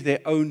bury their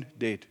own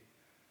dead.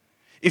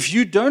 If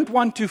you don't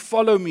want to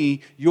follow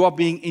me, you are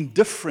being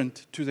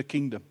indifferent to the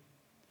kingdom.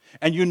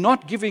 And you're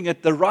not giving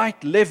it the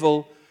right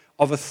level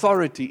of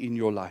authority in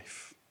your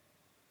life.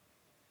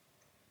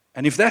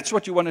 And if that's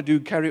what you want to do,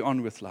 carry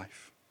on with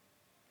life.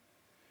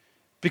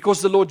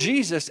 Because the Lord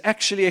Jesus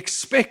actually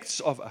expects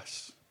of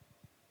us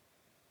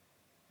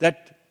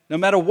that no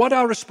matter what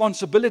our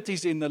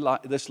responsibilities in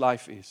this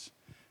life is,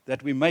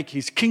 that we make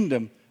His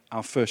kingdom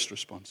our first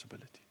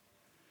responsibility.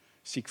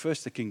 Seek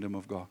first the kingdom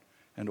of God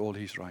and all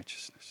His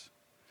righteousness.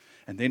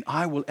 And then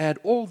I will add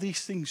all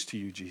these things to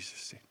you, Jesus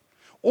said.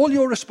 All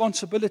your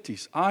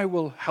responsibilities, I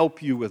will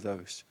help you with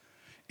those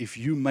if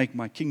you make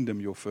my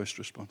kingdom your first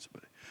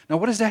responsibility. Now,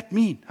 what does that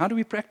mean? How do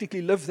we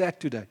practically live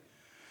that today?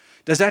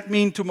 Does that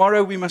mean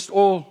tomorrow we must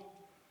all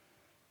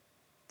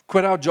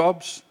quit our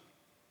jobs,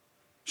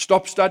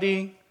 stop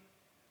studying?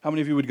 How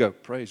many of you would go,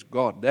 praise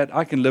God, that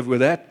I can live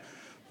with that.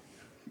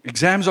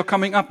 Exams are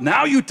coming up.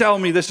 Now you tell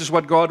me this is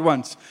what God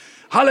wants.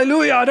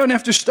 Hallelujah, I don't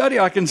have to study.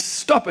 I can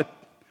stop it.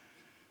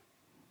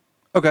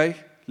 Okay,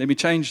 let me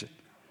change it.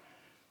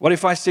 What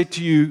if I said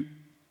to you,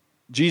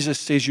 Jesus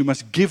says you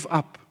must give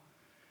up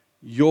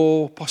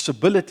your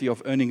possibility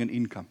of earning an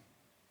income,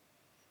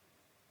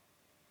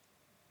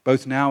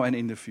 both now and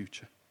in the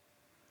future.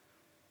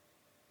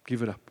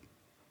 Give it up.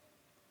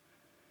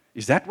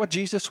 Is that what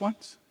Jesus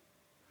wants?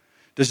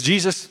 Does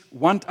Jesus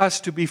want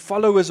us to be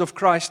followers of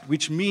Christ,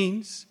 which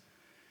means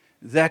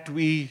that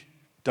we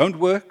don't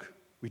work,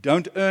 we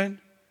don't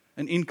earn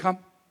an income,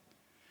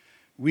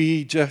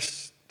 we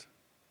just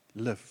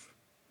live?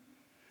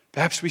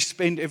 Perhaps we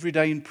spend every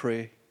day in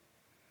prayer.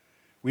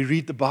 We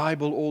read the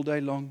Bible all day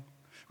long.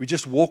 We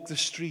just walk the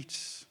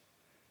streets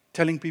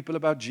telling people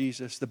about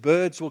Jesus. The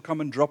birds will come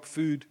and drop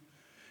food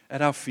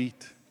at our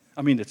feet.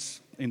 I mean,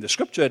 it's in the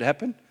scripture it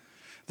happened.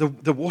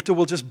 The water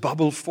will just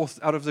bubble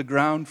forth out of the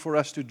ground for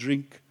us to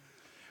drink.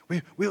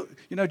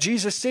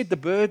 Jesus said the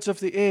birds of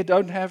the air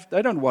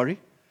they don't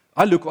worry.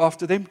 I look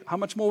after them. How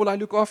much more will I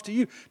look after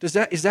you? Is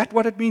that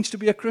what it means to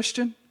be a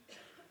Christian?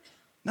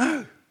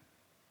 No.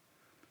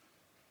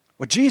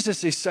 What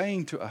Jesus is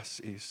saying to us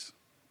is,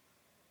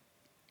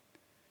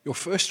 your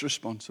first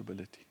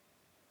responsibility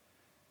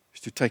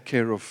is to take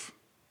care of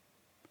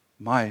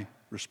my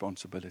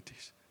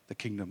responsibilities, the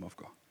kingdom of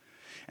God.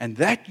 And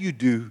that you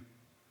do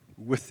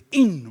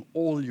within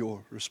all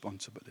your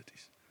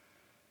responsibilities.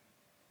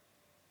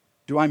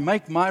 Do I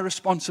make my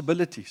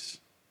responsibilities?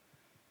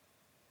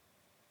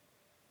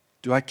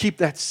 Do I keep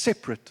that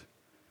separate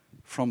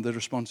from the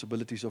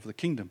responsibilities of the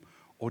kingdom?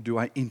 Or do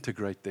I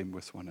integrate them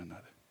with one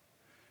another?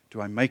 Do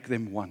I make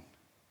them one?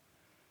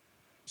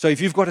 So if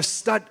you've got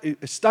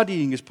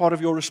studying as part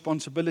of your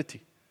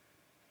responsibility,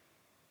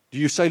 do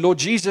you say, Lord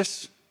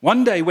Jesus,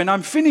 one day when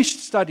I'm finished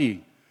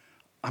studying,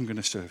 I'm going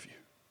to serve you.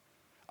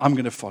 I'm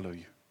going to follow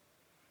you.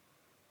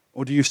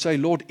 Or do you say,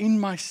 Lord, in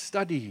my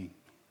studying,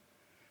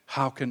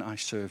 how can I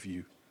serve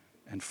you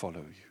and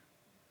follow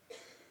you?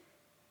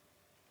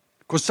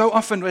 Because so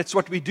often that's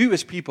what we do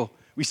as people.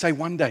 We say,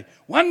 one day,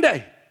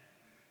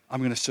 I'm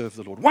going to serve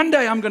the Lord. One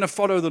day I'm going to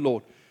follow the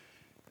Lord.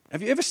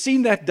 Have you ever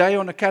seen that day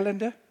on a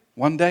calendar?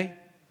 One day?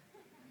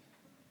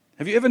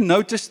 Have you ever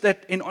noticed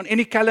that on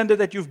any calendar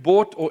that you've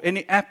bought or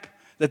any app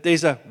that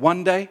there's a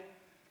one day?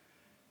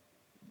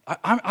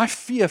 I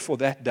fear for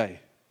that day.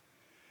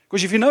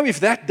 Because if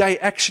that day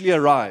actually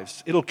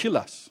arrives, it'll kill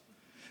us.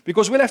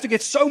 Because we'll have to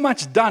get so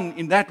much done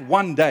in that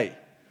one day.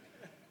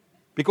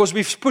 Because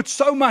we've put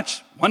so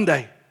much one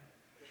day.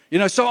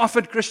 So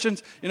often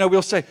Christians,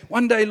 we'll say,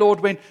 one day,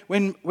 Lord,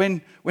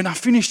 when I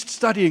finished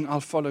studying,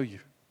 I'll follow you.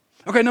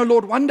 Okay, no,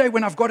 Lord, one day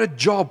when I've got a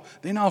job,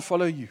 then I'll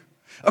follow you.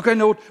 Okay,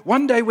 Lord,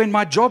 one day when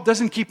my job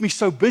doesn't keep me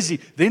so busy,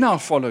 then I'll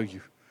follow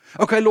you.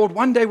 Okay, Lord,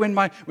 one day when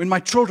my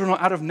children are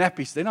out of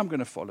nappies, then I'm going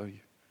to follow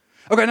you.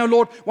 Okay, no,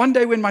 Lord, one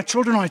day when my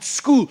children are at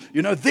school,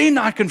 then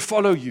I can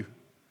follow you.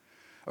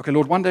 Okay,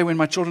 Lord, one day when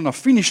my children are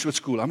finished with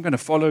school, I'm going to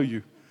follow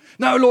you.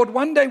 No, Lord,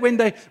 one day when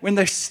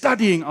they're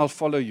studying, I'll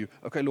follow you.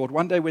 Okay, Lord,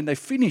 one day when they're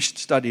finished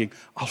studying,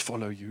 I'll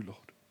follow you,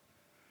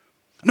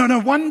 Lord.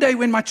 No, one day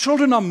when my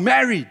children are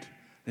married,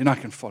 then I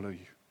can follow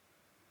you.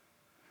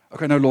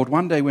 Okay, no, Lord,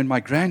 one day when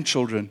my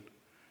grandchildren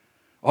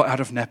are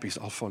out of nappies,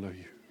 I'll follow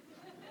you.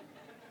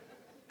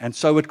 And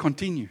so it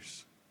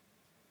continues.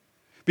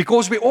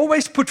 Because we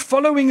always put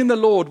following in the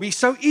Lord, we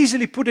so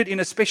easily put it in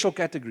a special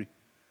category.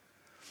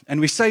 And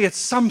we say it's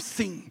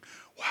something,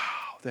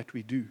 wow, that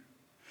we do.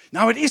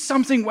 Now, it is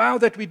something, wow,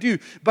 that we do.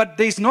 But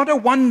there's not a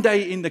one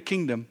day in the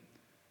kingdom.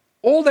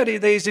 All that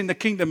there is in the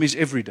kingdom is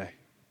every day.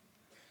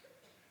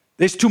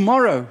 There's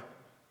tomorrow,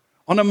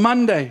 on a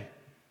Monday,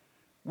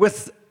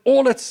 with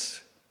all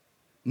its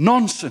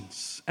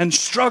nonsense and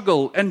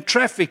struggle and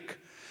traffic.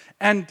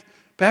 And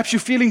perhaps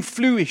you're feeling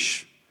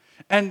fluish.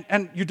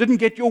 And you didn't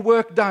get your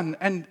work done.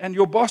 And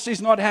your boss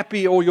is not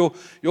happy. Or your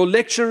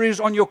lecturer is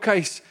on your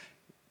case.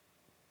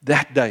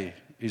 That day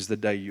is the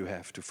day you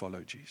have to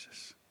follow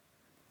Jesus.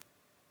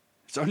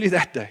 It's only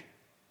that day.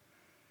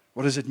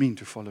 What does it mean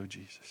to follow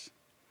Jesus?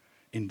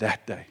 In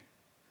that day.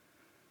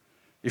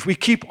 If we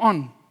keep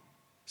on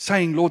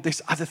saying, Lord,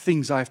 there's other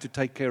things I have to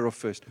take care of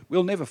first,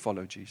 we'll never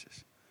follow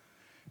Jesus.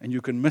 And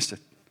you can miss it.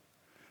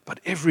 But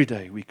every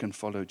day we can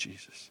follow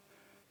Jesus.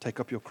 Take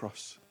up your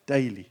cross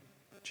daily,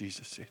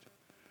 Jesus said.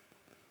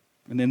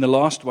 And then the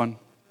last one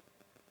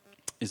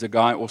is a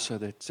guy also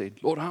that said,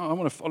 Lord, I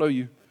want to follow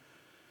you.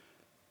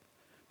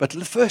 But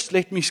first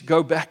let me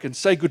go back and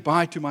say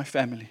goodbye to my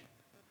family.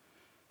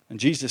 And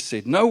Jesus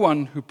said, no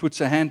one who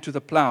puts a hand to the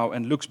plow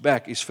and looks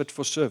back is fit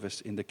for service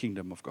in the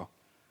kingdom of God.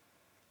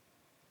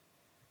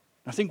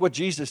 I think what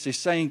Jesus is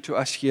saying to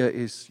us here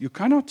is, you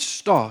cannot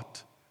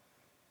start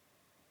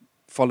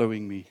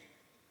following me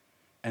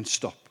and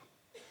stop.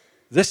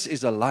 This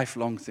is a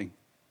lifelong thing.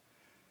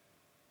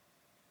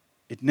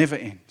 It never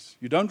ends.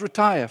 You don't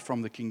retire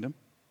from the kingdom.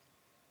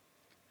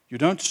 You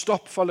don't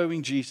stop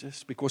following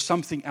Jesus because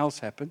something else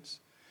happens.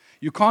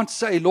 You can't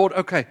say, Lord,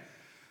 okay,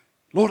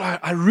 Lord,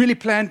 I really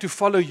plan to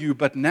follow you,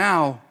 but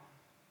now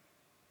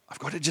I've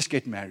got to just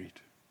get married.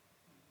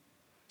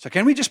 So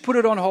can we just put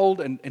it on hold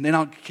and then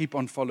I'll keep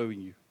on following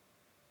you?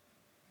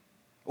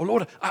 Or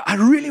Lord, I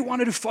really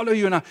wanted to follow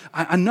you, and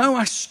I know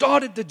I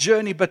started the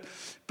journey, but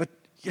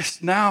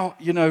yes, now,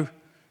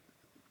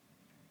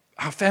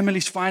 our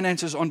family's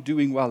finances aren't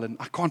doing well and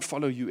I can't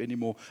follow you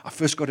anymore. I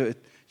first got to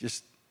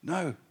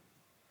no.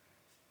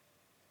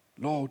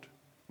 Lord,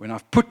 when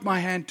I've put my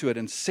hand to it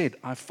and said,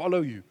 I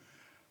follow you,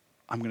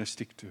 I'm going to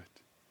stick to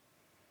it.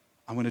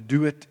 I'm going to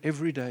do it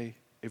every day,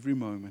 every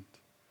moment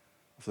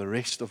of the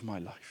rest of my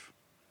life.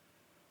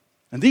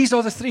 And these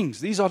are the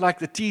things. These are like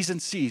the T's and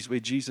C's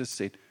where Jesus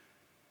said,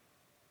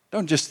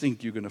 don't just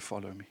think you're going to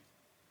follow me.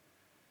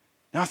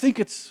 Now, I think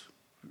it's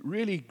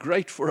really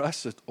great for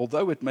us,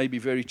 although it may be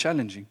very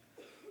challenging,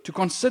 to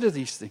consider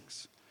these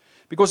things.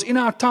 Because in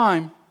our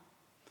time,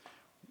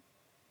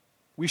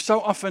 we've so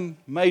often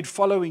made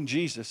following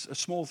Jesus a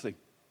small thing.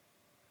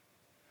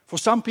 For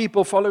some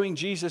people, following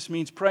Jesus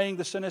means praying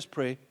the sinner's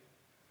prayer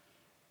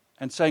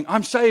and saying,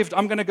 I'm saved,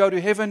 I'm going to go to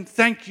heaven,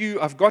 thank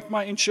you, I've got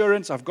my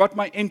insurance, I've got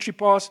my entry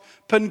pass,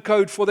 PIN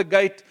code for the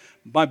gate,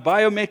 my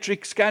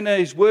biometric scanner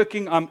is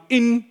working, I'm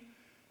in,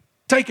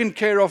 taken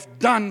care of,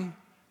 done,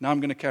 now I'm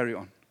going to carry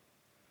on.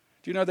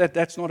 Do you know that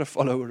that's not a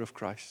follower of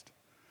Christ?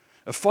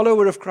 A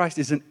follower of Christ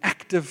is an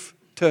active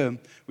term,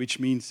 which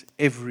means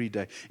every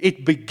day.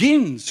 It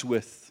begins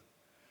with,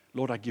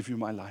 Lord, I give you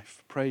my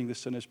life, praying the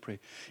sinner's prayer.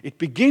 It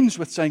begins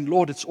with saying,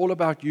 Lord, it's all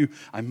about you.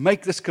 I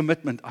make this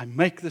commitment. I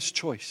make this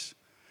choice.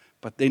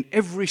 But then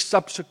every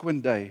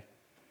subsequent day,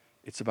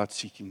 it's about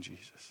seeking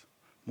Jesus.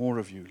 More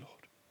of you,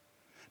 Lord.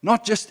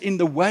 Not just in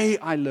the way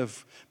I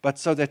live, but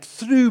so that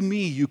through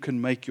me you can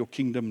make your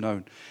kingdom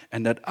known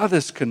and that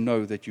others can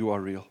know that you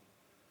are real.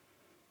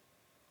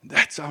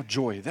 That's our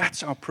joy.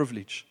 That's our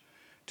privilege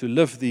to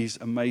live these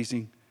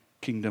amazing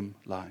kingdom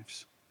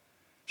lives.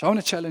 So I want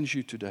to challenge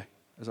you today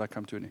as I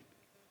come to an end.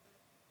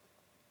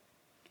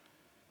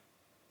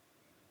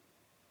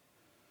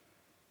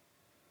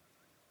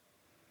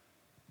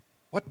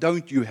 What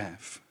don't you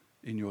have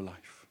in your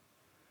life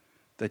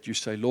that you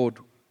say, Lord,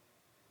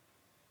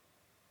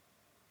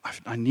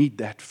 I need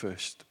that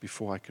first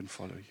before I can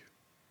follow you?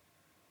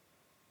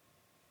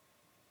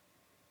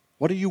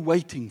 What are you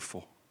waiting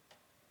for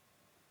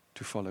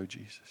to follow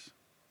Jesus?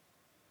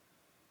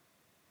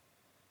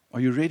 Are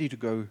you ready to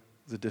go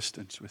the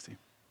distance with him?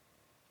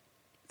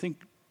 I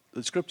think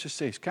the scripture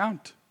says,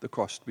 count the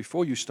cost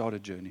before you start a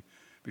journey,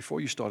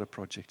 before you start a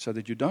project, so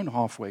that you don't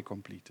halfway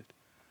complete it.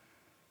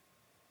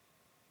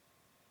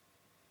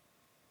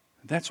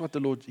 That's what the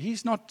Lord,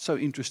 he's not so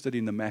interested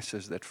in the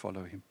masses that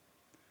follow him.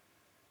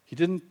 He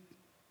didn't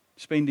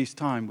spend his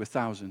time with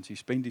thousands, he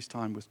spent his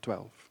time with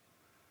 12.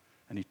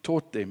 And he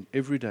taught them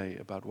every day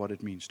about what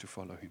it means to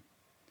follow him.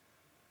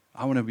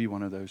 I want to be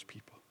one of those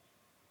people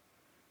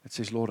that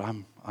says, Lord,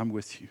 I'm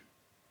with you.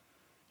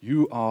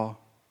 You are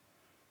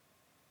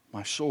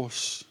my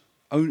source.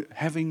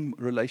 Having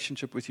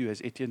relationship with you,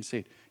 as Etienne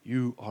said,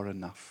 you are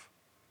enough.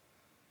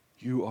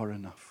 You are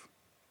enough.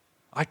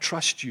 I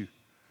trust you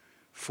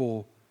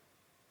for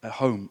a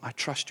home. I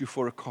trust you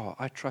for a car.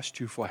 I trust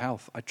you for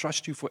health. I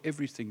trust you for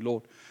everything,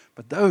 Lord.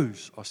 But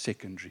those are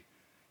secondary.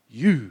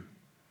 You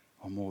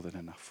are more than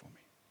enough for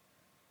me.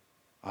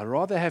 I'd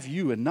rather have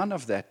you and none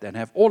of that than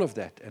have all of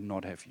that and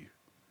not have you.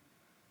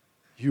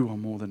 You are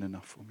more than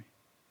enough for me.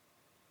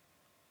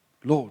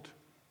 Lord,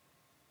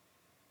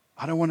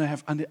 I don't want to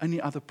have any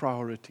other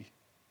priority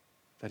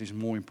that is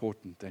more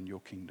important than your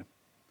kingdom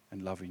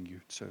and loving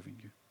you, serving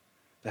you.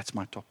 That's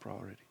my top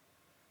priority.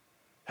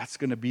 That's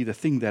going to be the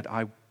thing that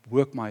I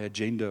work my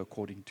agenda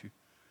according to.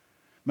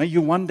 May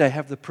you one day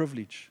have the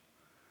privilege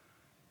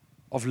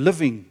of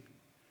living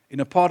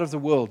in a part of the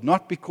world,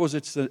 not because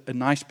it's a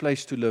nice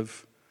place to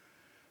live,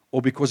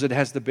 or because it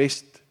has the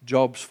best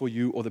jobs for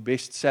you, or the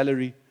best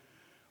salary,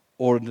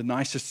 or the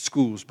nicest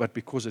schools, but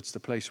because it's the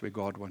place where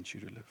God wants you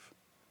to live.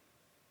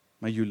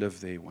 May you live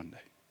there one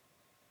day,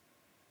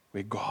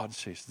 where God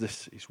says,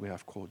 this is where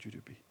I've called you to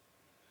be.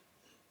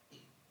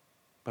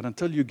 But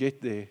until you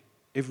get there,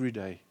 every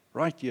day,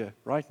 right here,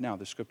 right now,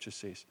 the scripture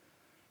says,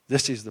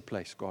 this is the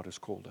place God has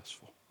called us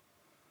for.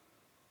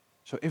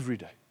 So every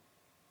day.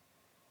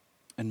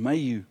 And may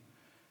you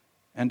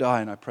and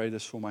I pray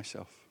this for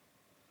myself,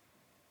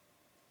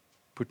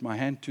 put my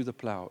hand to the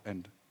plow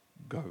and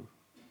go.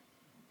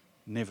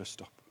 Never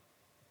stop.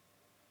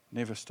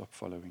 Never stop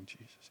following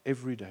Jesus.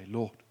 Every day,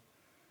 Lord,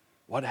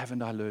 what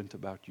haven't I learned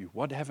about you?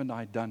 What haven't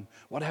I done?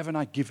 What haven't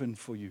I given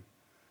for you?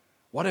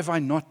 What have I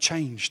not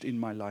changed in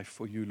my life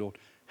for you, Lord?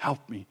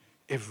 Help me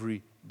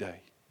every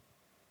day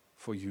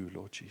for you,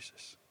 Lord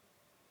Jesus.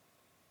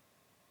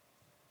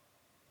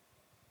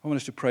 I want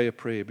us to pray a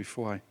prayer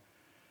before I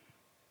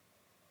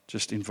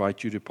just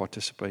invite you to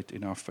participate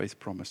in our faith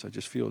promise. I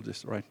just feel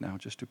this right now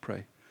just to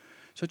pray.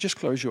 So just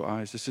close your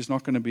eyes. This is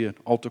not going to be an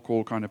altar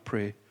call kind of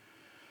prayer.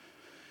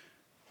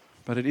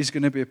 But it is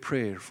going to be a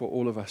prayer for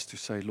all of us to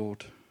say,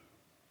 Lord,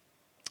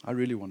 I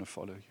really want to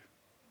follow you.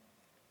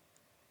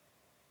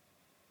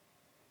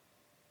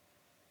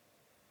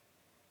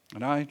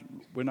 And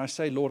when I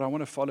say, Lord, I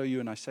want to follow you,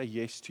 and I say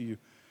yes to you,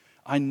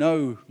 I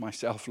know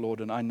myself,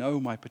 Lord, and I know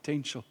my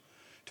potential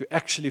to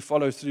actually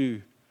follow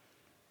through.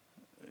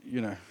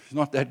 It's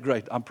not that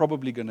great. I'm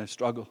probably going to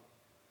struggle.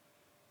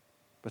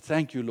 But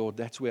thank you, Lord,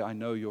 that's where I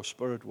know your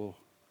Spirit will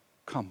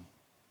come,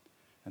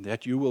 and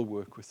that you will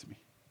work with me,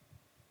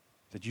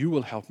 that you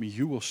will help me,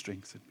 you will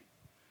strengthen me.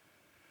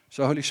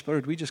 So, Holy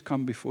Spirit, we just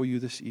come before you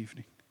this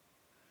evening.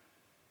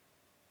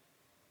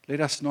 Let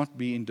us not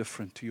be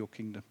indifferent to your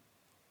kingdom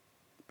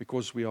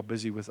because we are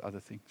busy with other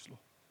things,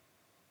 Lord.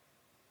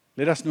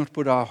 Let us not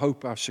put our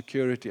hope, our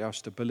security, our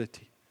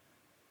stability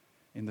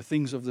in the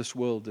things of this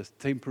world, the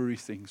temporary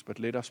things, but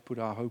let us put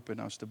our hope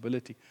and our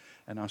stability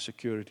and our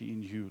security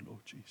in you,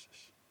 Lord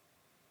Jesus.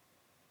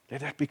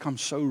 Let that become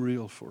so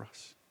real for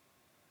us.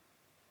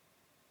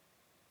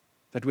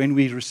 That when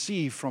we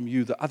receive from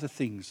you the other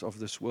things of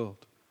this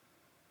world,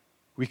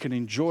 we can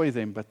enjoy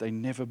them, but they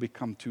never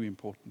become too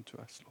important to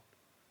us, Lord.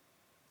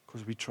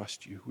 Because we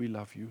trust you. We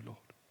love you, Lord.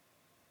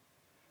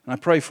 And I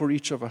pray for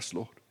each of us,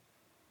 Lord.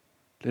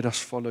 Let us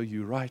follow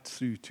you right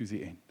through to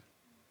the end.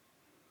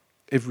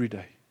 Every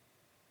day.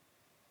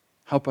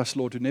 Help us,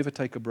 Lord, to never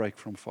take a break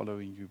from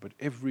following you, but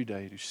every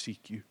day to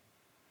seek you,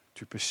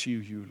 to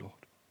pursue you, Lord.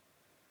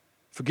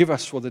 Forgive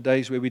us for the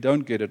days where we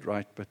don't get it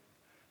right,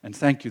 and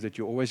thank you that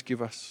you always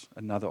give us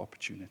another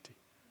opportunity.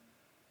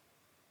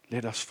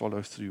 Let us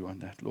follow through on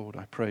that, Lord.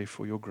 I pray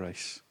for your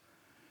grace,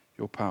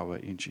 your power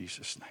in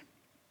Jesus' name.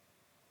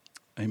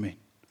 Amen.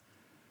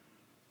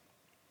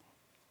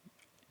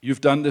 You've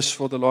done this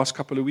for the last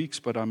couple of weeks,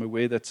 but I'm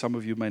aware that some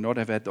of you may not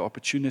have had the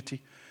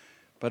opportunity.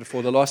 But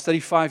for the last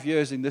 35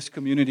 years in this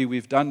community,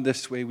 we've done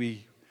this where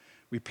we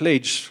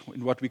pledge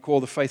in what we call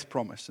the faith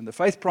promise. And the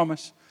faith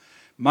promise,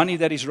 money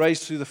that is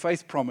raised through the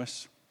faith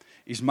promise,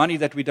 is money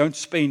that we don't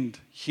spend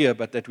here,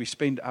 but that we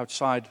spend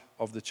outside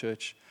of the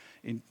church.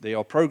 There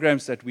are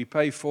programs that we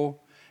pay for,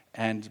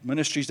 and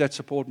ministries that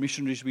support,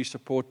 missionaries we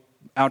support,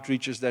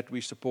 outreaches that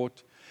we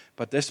support.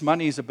 But this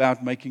money is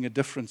about making a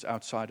difference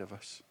outside of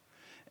us.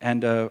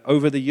 And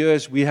over the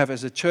years, we have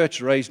as a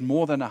church raised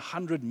more than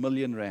 100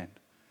 million rand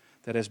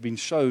that has been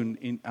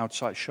sown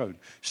outside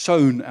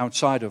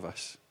of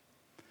us.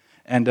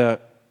 And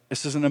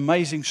this is an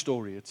amazing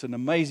story. It's an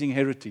amazing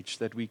heritage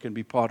that we can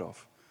be part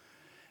of.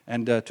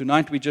 And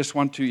tonight we just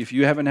want to, if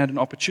you haven't had an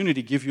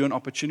opportunity, give you an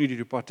opportunity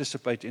to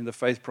participate in the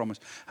faith promise.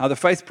 How the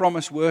faith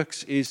promise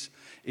works is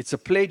it's a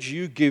pledge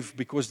you give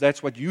because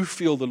that's what you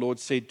feel the Lord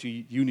said to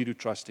you, you need to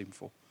trust Him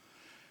for.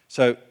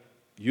 So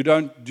you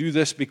don't do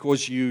this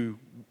because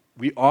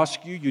we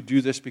ask you, you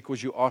do this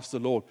because you ask the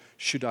Lord,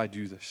 should I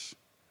do this?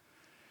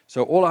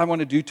 So all I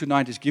want to do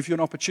tonight is give you an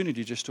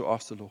opportunity just to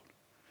ask the Lord.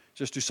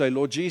 Just to say,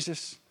 Lord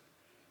Jesus,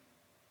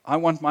 I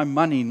want my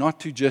money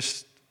not to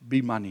just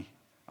be money.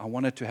 I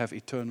want it to have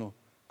eternal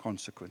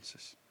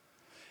consequences.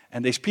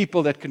 And there's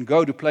people that can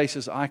go to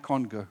places I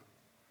can't go.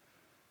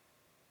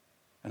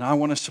 And I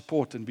want to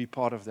support and be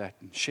part of that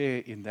and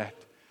share in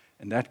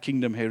that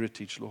kingdom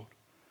heritage, Lord.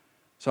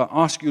 So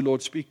I ask you,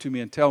 Lord, speak to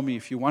me and tell me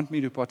if you want me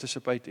to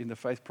participate in the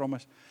faith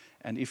promise,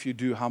 and if you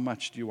do, how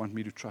much do you want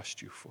me to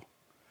trust you for?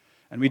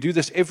 And we do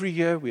this every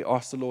year. We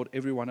ask the Lord,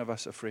 every one of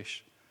us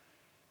afresh,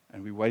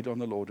 and we wait on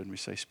the Lord and we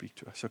say, speak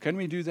to us. So can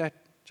we do that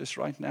just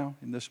right now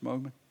in this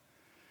moment?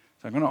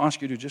 So I'm going to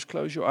ask you to just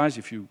close your eyes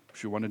if you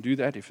want to do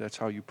that, if that's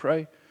how you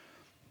pray.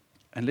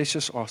 And let's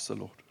just ask the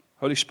Lord.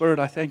 Holy Spirit,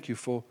 I thank you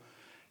for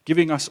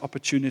giving us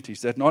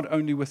opportunities that not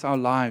only with our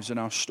lives and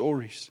our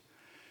stories,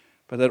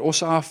 but that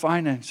also our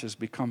finances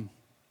become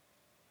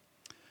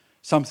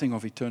something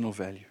of eternal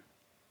value.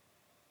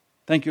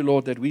 Thank you,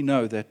 Lord, that we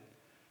know that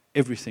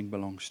everything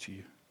belongs to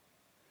you.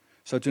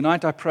 So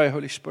tonight I pray,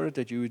 Holy Spirit,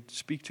 that you would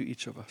speak to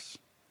each of us.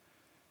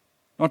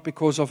 Not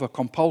because of a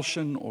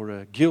compulsion or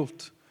a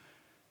guilt,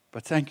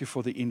 but thank you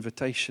for the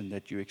invitation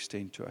that you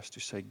extend to us to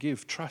say,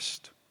 give,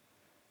 trust,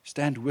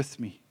 stand with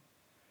me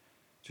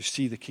to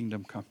see the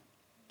kingdom come.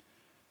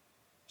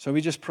 So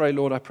we just pray,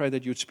 Lord, I pray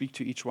that you would speak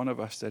to each one of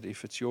us, that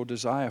if it's your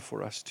desire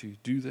for us to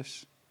do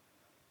this,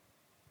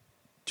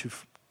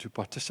 to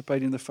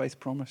participate in the faith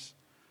promise,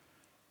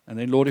 and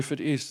then, Lord, if it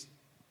is,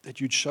 that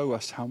you'd show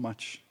us how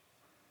much.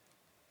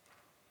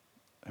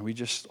 And we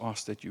just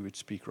ask that you would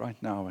speak right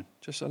now and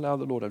just allow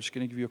the Lord. I'm just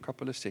going to give you a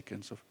couple of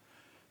seconds of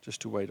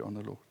just to wait on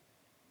the Lord.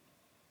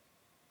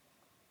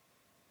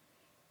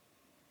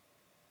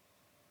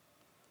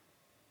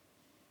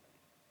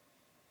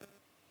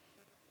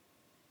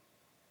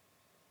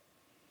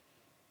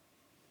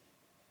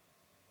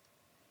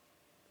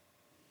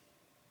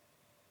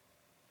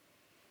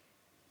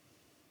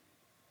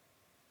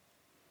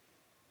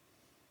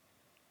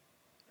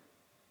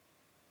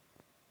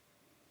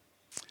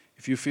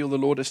 If you feel the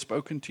Lord has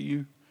spoken to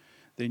you,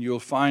 then you'll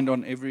find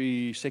on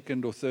every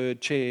second or third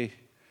chair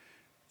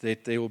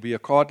that there will be a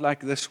card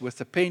like this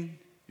with a pen.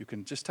 You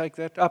can just take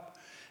that up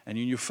and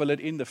then you fill it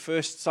in. The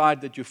first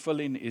side that you fill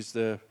in is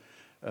the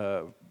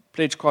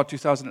Pledge Card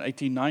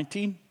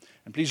 2018-19.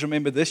 And please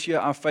remember, this year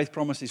our faith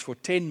promise is for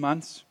 10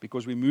 months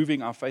because we're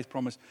moving our faith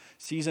promise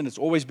season. It's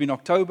always been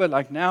October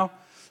like now,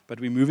 but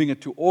we're moving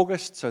it to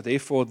August. So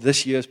therefore,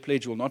 this year's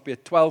pledge will not be a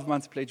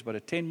 12-month pledge, but a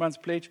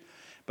 10-month pledge.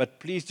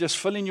 But please just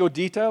fill in your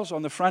details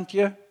on the front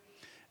here.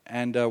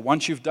 And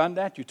once you've done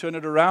that, you turn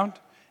it around.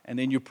 And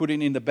then you put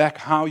in the back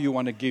how you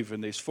want to give.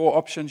 And there's 4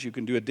 options. You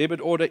can do a debit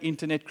order,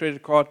 internet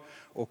credit card,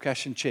 or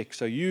cash and check.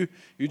 So you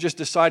just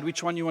decide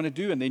which one you want to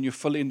do. And then you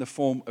fill in the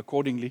form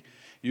accordingly.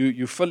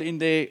 You fill in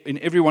there, in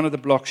every one of the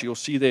blocks, you'll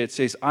see there it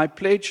says, I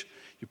pledge.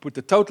 You put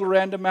the total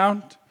rand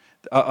amount,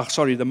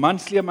 the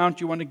monthly amount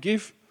you want to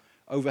give,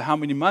 over how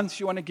many months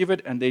you want to give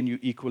it, and then you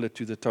equal it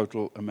to the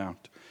total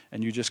amount.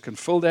 And you just can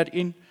fill that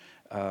in.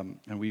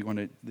 And we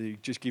want to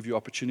just give you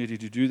opportunity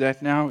to do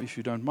that now, if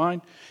you don't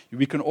mind.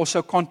 We can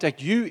also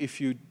contact you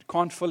if you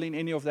can't fill in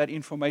any of that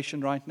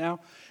information right now.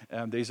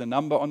 There's a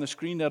number on the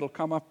screen that'll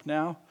come up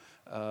now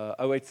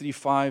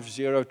 0835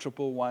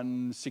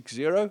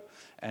 01160.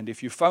 And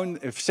if you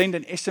send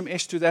an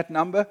SMS to that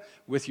number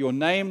with your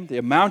name, the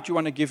amount you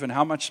want to give, and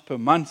how much per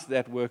month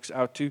that works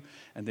out to,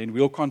 and then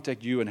we'll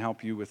contact you and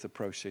help you with the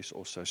process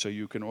also. So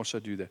you can also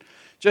do that.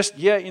 Just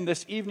here in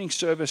this evening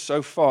service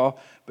so far,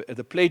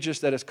 the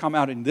pledges that has come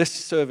out in this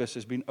service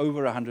has been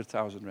over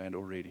 100,000 rand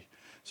already.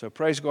 So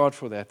praise God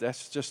for that.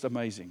 That's just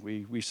amazing.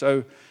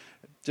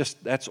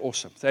 That's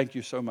awesome. Thank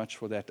you so much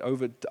for that.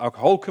 Our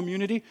whole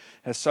community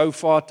has so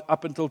far,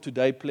 up until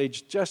today,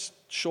 pledged just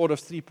short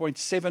of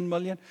 3.7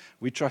 million.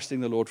 We're trusting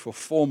the Lord for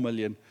 4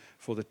 million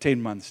for the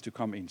 10 months to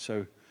come in.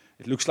 So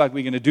it looks like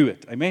we're going to do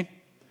it. Amen?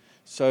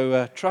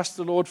 So trust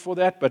the Lord for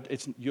that, but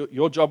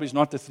your job is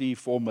not the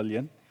 3-4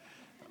 million,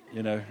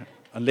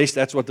 unless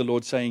that's what the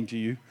Lord's saying to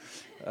you.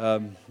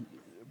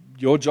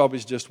 Your job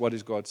is just what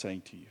is God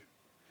saying to you.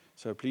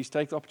 So please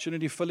take the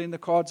opportunity, fill in the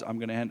cards. I'm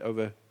going to hand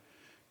over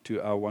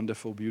to our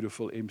wonderful,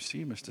 beautiful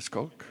MC, Mr.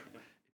 Skulk.